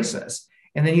in crisis.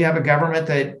 And then you have a government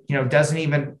that, doesn't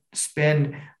even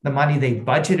spend the money they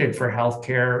budgeted for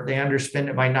healthcare. They underspend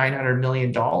it by $900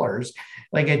 million.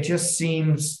 Like, it just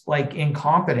seems like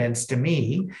incompetence to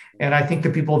me. And I think the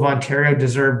people of Ontario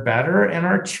deserve better. And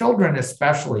our children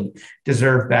especially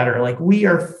deserve better. Like, we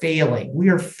are failing. We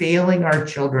are failing our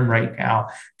children right now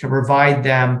to provide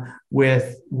them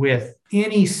with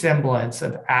any semblance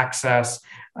of access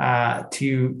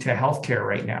to healthcare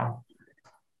right now.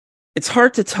 It's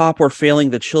hard to top we're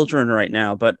failing the children right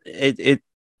now, but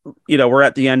we're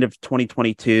at the end of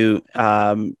 2022.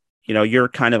 You're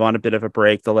kind of on a bit of a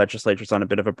break. The legislature's on a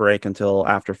bit of a break until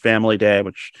after Family Day,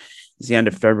 which is the end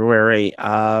of February.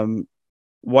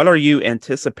 What are you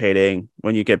anticipating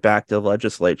when you get back to the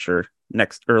legislature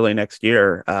early next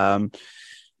year? I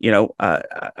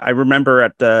remember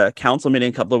at the council meeting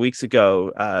a couple of weeks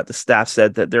ago, the staff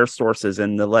said that their sources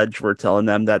in the ledge were telling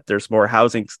them that there's more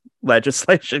housing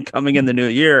legislation coming in the new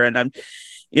year. And I'm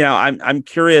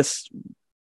curious,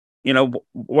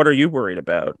 what are you worried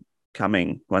about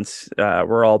coming once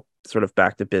we're all sort of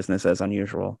back to business as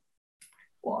unusual?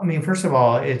 Well, I mean, first of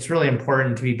all, it's really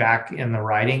important to be back in the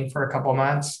riding for a couple of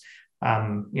months.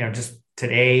 Just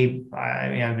today,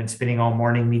 I've been spending all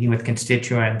morning meeting with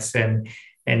constituents and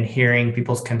hearing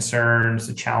people's concerns,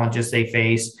 the challenges they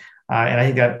face. And I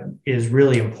think that is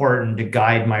really important to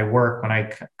guide my work when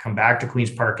I come back to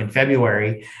Queen's Park in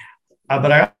February.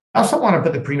 But I also want to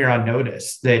put the Premier on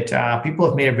notice that people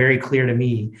have made it very clear to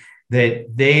me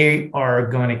that they are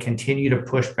going to continue to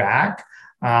push back,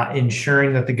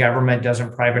 ensuring that the government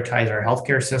doesn't privatize our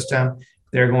healthcare system.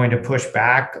 They're going to push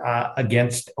back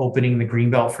against opening the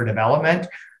Greenbelt for development.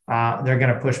 They're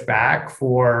going to push back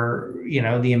for,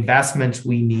 the investments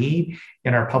we need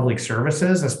in our public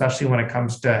services, especially when it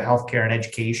comes to healthcare and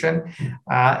education.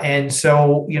 And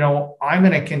so, I'm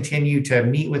going to continue to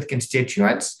meet with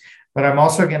constituents, but I'm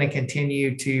also going to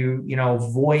continue to,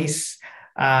 voice,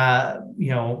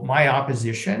 my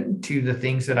opposition to the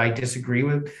things that I disagree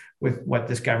with what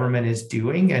this government is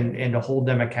doing and to hold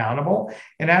them accountable.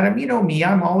 And Adam, me,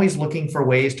 I'm always looking for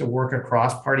ways to work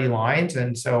across party lines.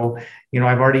 And so,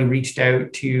 I've already reached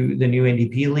out to the new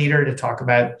NDP leader to talk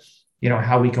about,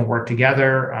 how we can work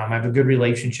together. I have a good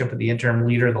relationship with the interim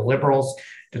leader of the Liberals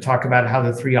to talk about how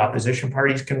the three opposition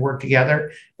parties can work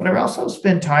together. But I've also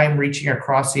spent time reaching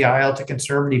across the aisle to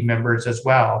Conservative members as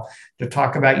well to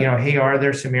talk about, hey, are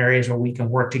there some areas where we can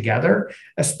work together,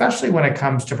 especially when it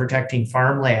comes to protecting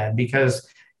farmland? Because,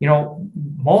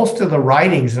 most of the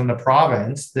ridings in the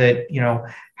province that,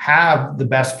 have the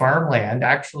best farmland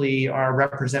actually are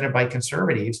represented by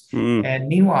Conservatives. And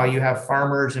meanwhile, you have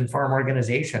farmers and farm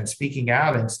organizations speaking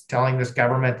out and telling this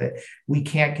government that we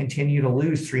can't continue to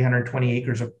lose 320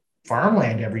 acres of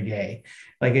farmland every day.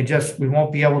 Like, we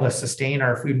won't be able to sustain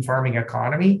our food and farming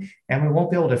economy, and we won't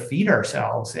be able to feed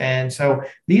ourselves. And so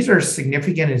these are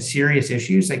significant and serious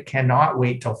issues that cannot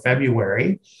wait till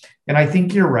February. And I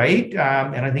think you're right.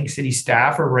 And I think city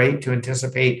staff are right to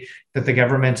anticipate that the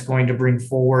government's going to bring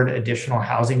forward additional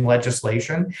housing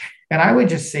legislation. And I would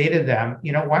just say to them,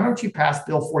 why don't you pass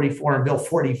Bill 44 and Bill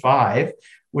 45,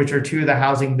 which are two of the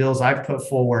housing bills I've put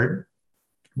forward.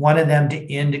 One of them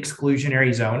to end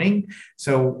exclusionary zoning,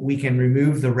 so we can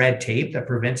remove the red tape that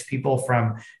prevents people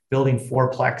from building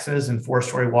fourplexes and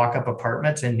four-story walk-up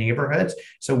apartments in neighborhoods,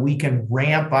 so we can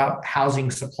ramp up housing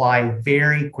supply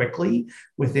very quickly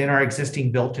within our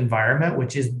existing built environment,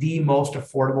 which is the most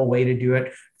affordable way to do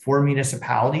it for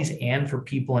municipalities and for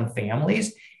people and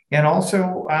families. And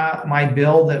also my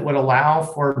bill that would allow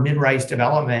for mid-rise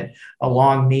development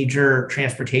along major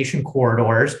transportation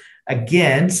corridors,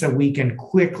 again, so we can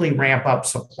quickly ramp up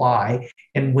supply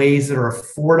in ways that are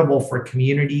affordable for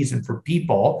communities and for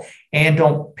people and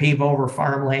don't pave over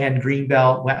farmland,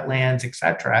 greenbelt, wetlands, et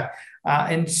cetera.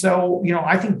 And so,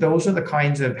 I think those are the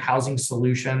kinds of housing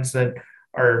solutions that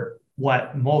are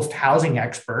what most housing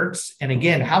experts, and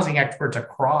again, housing experts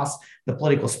across the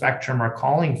political spectrum are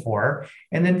calling for.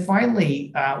 And then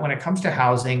finally, when it comes to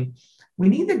housing, we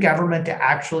need the government to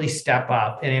actually step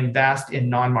up and invest in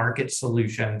non-market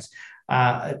solutions,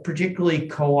 particularly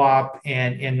co-op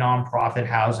and nonprofit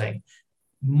housing.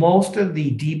 Most of the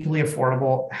deeply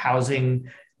affordable housing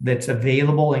that's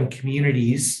available in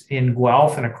communities in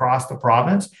Guelph and across the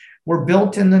province were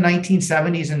built in the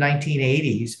 1970s and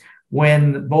 1980s,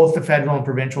 when both the federal and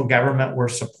provincial government were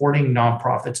supporting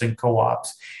nonprofits and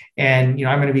co-ops. And,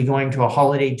 I'm going to be going to a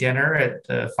holiday dinner at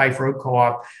the Fife Road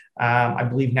Co-op, I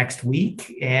believe next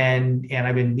week. And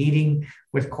I've been meeting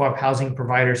with co-op housing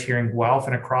providers here in Guelph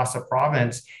and across the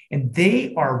province, and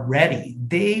they are ready.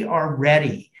 They are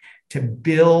ready to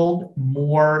build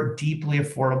more deeply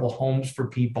affordable homes for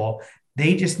people.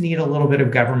 They just need a little bit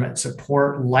of government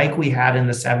support like we had in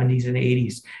the 70s and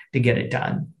 80s to get it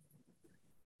done.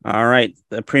 All right.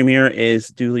 The premier is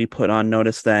duly put on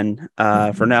notice then.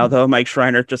 For now, though, Mike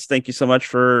Schreiner, just thank you so much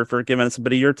for giving us a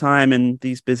bit of your time in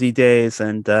these busy days.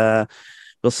 And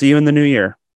we'll see you in the new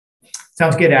year.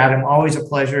 Sounds good, Adam. Always a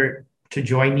pleasure to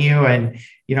join you. And,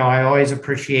 I always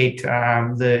appreciate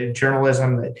the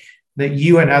journalism that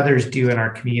you and others do in our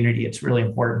community. It's really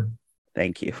important.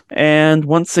 Thank you. And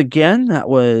once again, that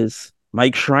was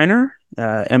Mike Schreiner,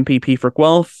 MPP for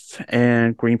Guelph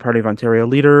and Green Party of Ontario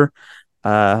leader,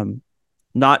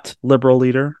 not Liberal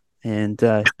leader. And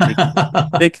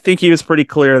think he was pretty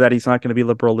clear that he's not going to be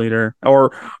Liberal leader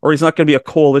or he's not going to be a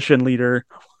coalition leader.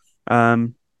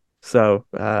 So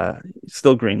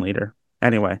still Green leader.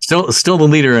 Anyway, still the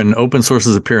leader in Open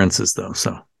Source's appearances, though.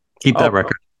 So keep that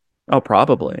record. Oh,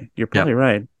 probably. You're probably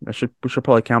right. We should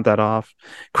probably count that off.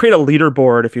 Create a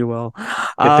leaderboard, if you will.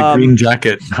 Get the green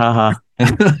jacket. Haha.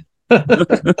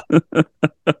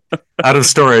 Out of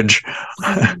storage.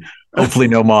 Hopefully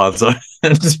no moths. I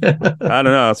don't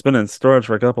know. It's been in storage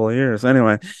for a couple of years.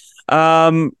 Anyway,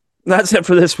 that's it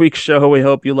for this week's show. We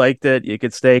hope you liked it. You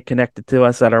could stay connected to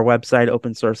us at our website,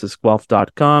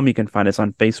 opensourcesguelph.com. You can find us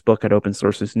on Facebook at Open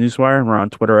Sources Newswire, and we're on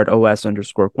Twitter at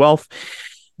OS_Guelph.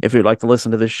 If you'd like to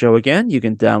listen to this show again, you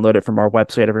can download it from our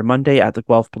website every Monday at the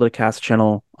Guelph Politicast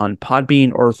channel on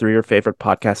Podbean or through your favorite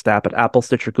podcast app at Apple,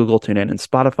 Stitcher, Google, TuneIn, and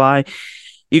Spotify.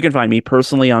 You can find me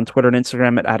personally on Twitter and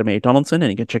Instagram at Adam A. Donaldson,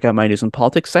 and you can check out my news and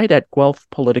politics site at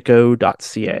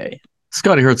guelphpolitico.ca.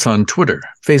 Scotty Hertz on Twitter,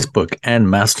 Facebook, and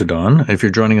Mastodon. If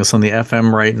you're joining us on the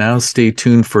FM right now, stay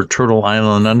tuned for Turtle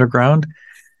Island Underground.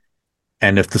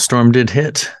 And if the storm did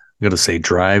hit, I'm going to say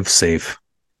drive safe.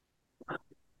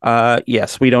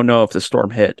 Yes, we don't know if the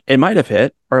storm hit. It might have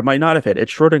hit, or it might not have hit.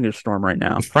 It's Schrodinger's storm right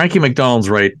now. If Frankie McDonald's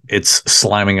right, it's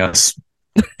slamming us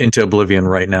into oblivion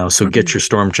right now. So get your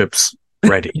storm chips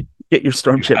ready. Get your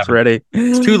storm chips ready.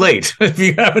 It's too late. If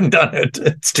you haven't done it,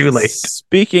 it's too late.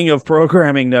 Speaking of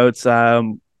programming notes,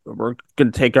 we're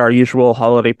going to take our usual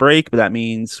holiday break, but that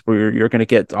means you're going to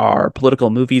get our political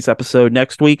movies episode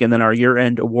next week, and then our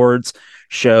year-end awards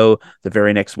show the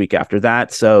very next week after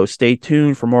that. So stay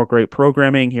tuned for more great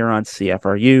programming here on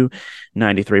CFRU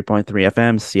 93.3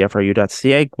 FM,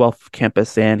 CFRU.ca, Guelph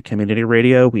Campus and Community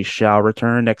Radio. We shall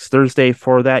return next Thursday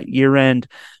for that year-end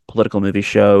political movie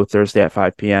show, Thursday at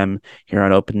 5 p.m. here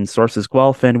on Open Sources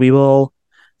Guelph, and we will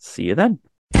see you then.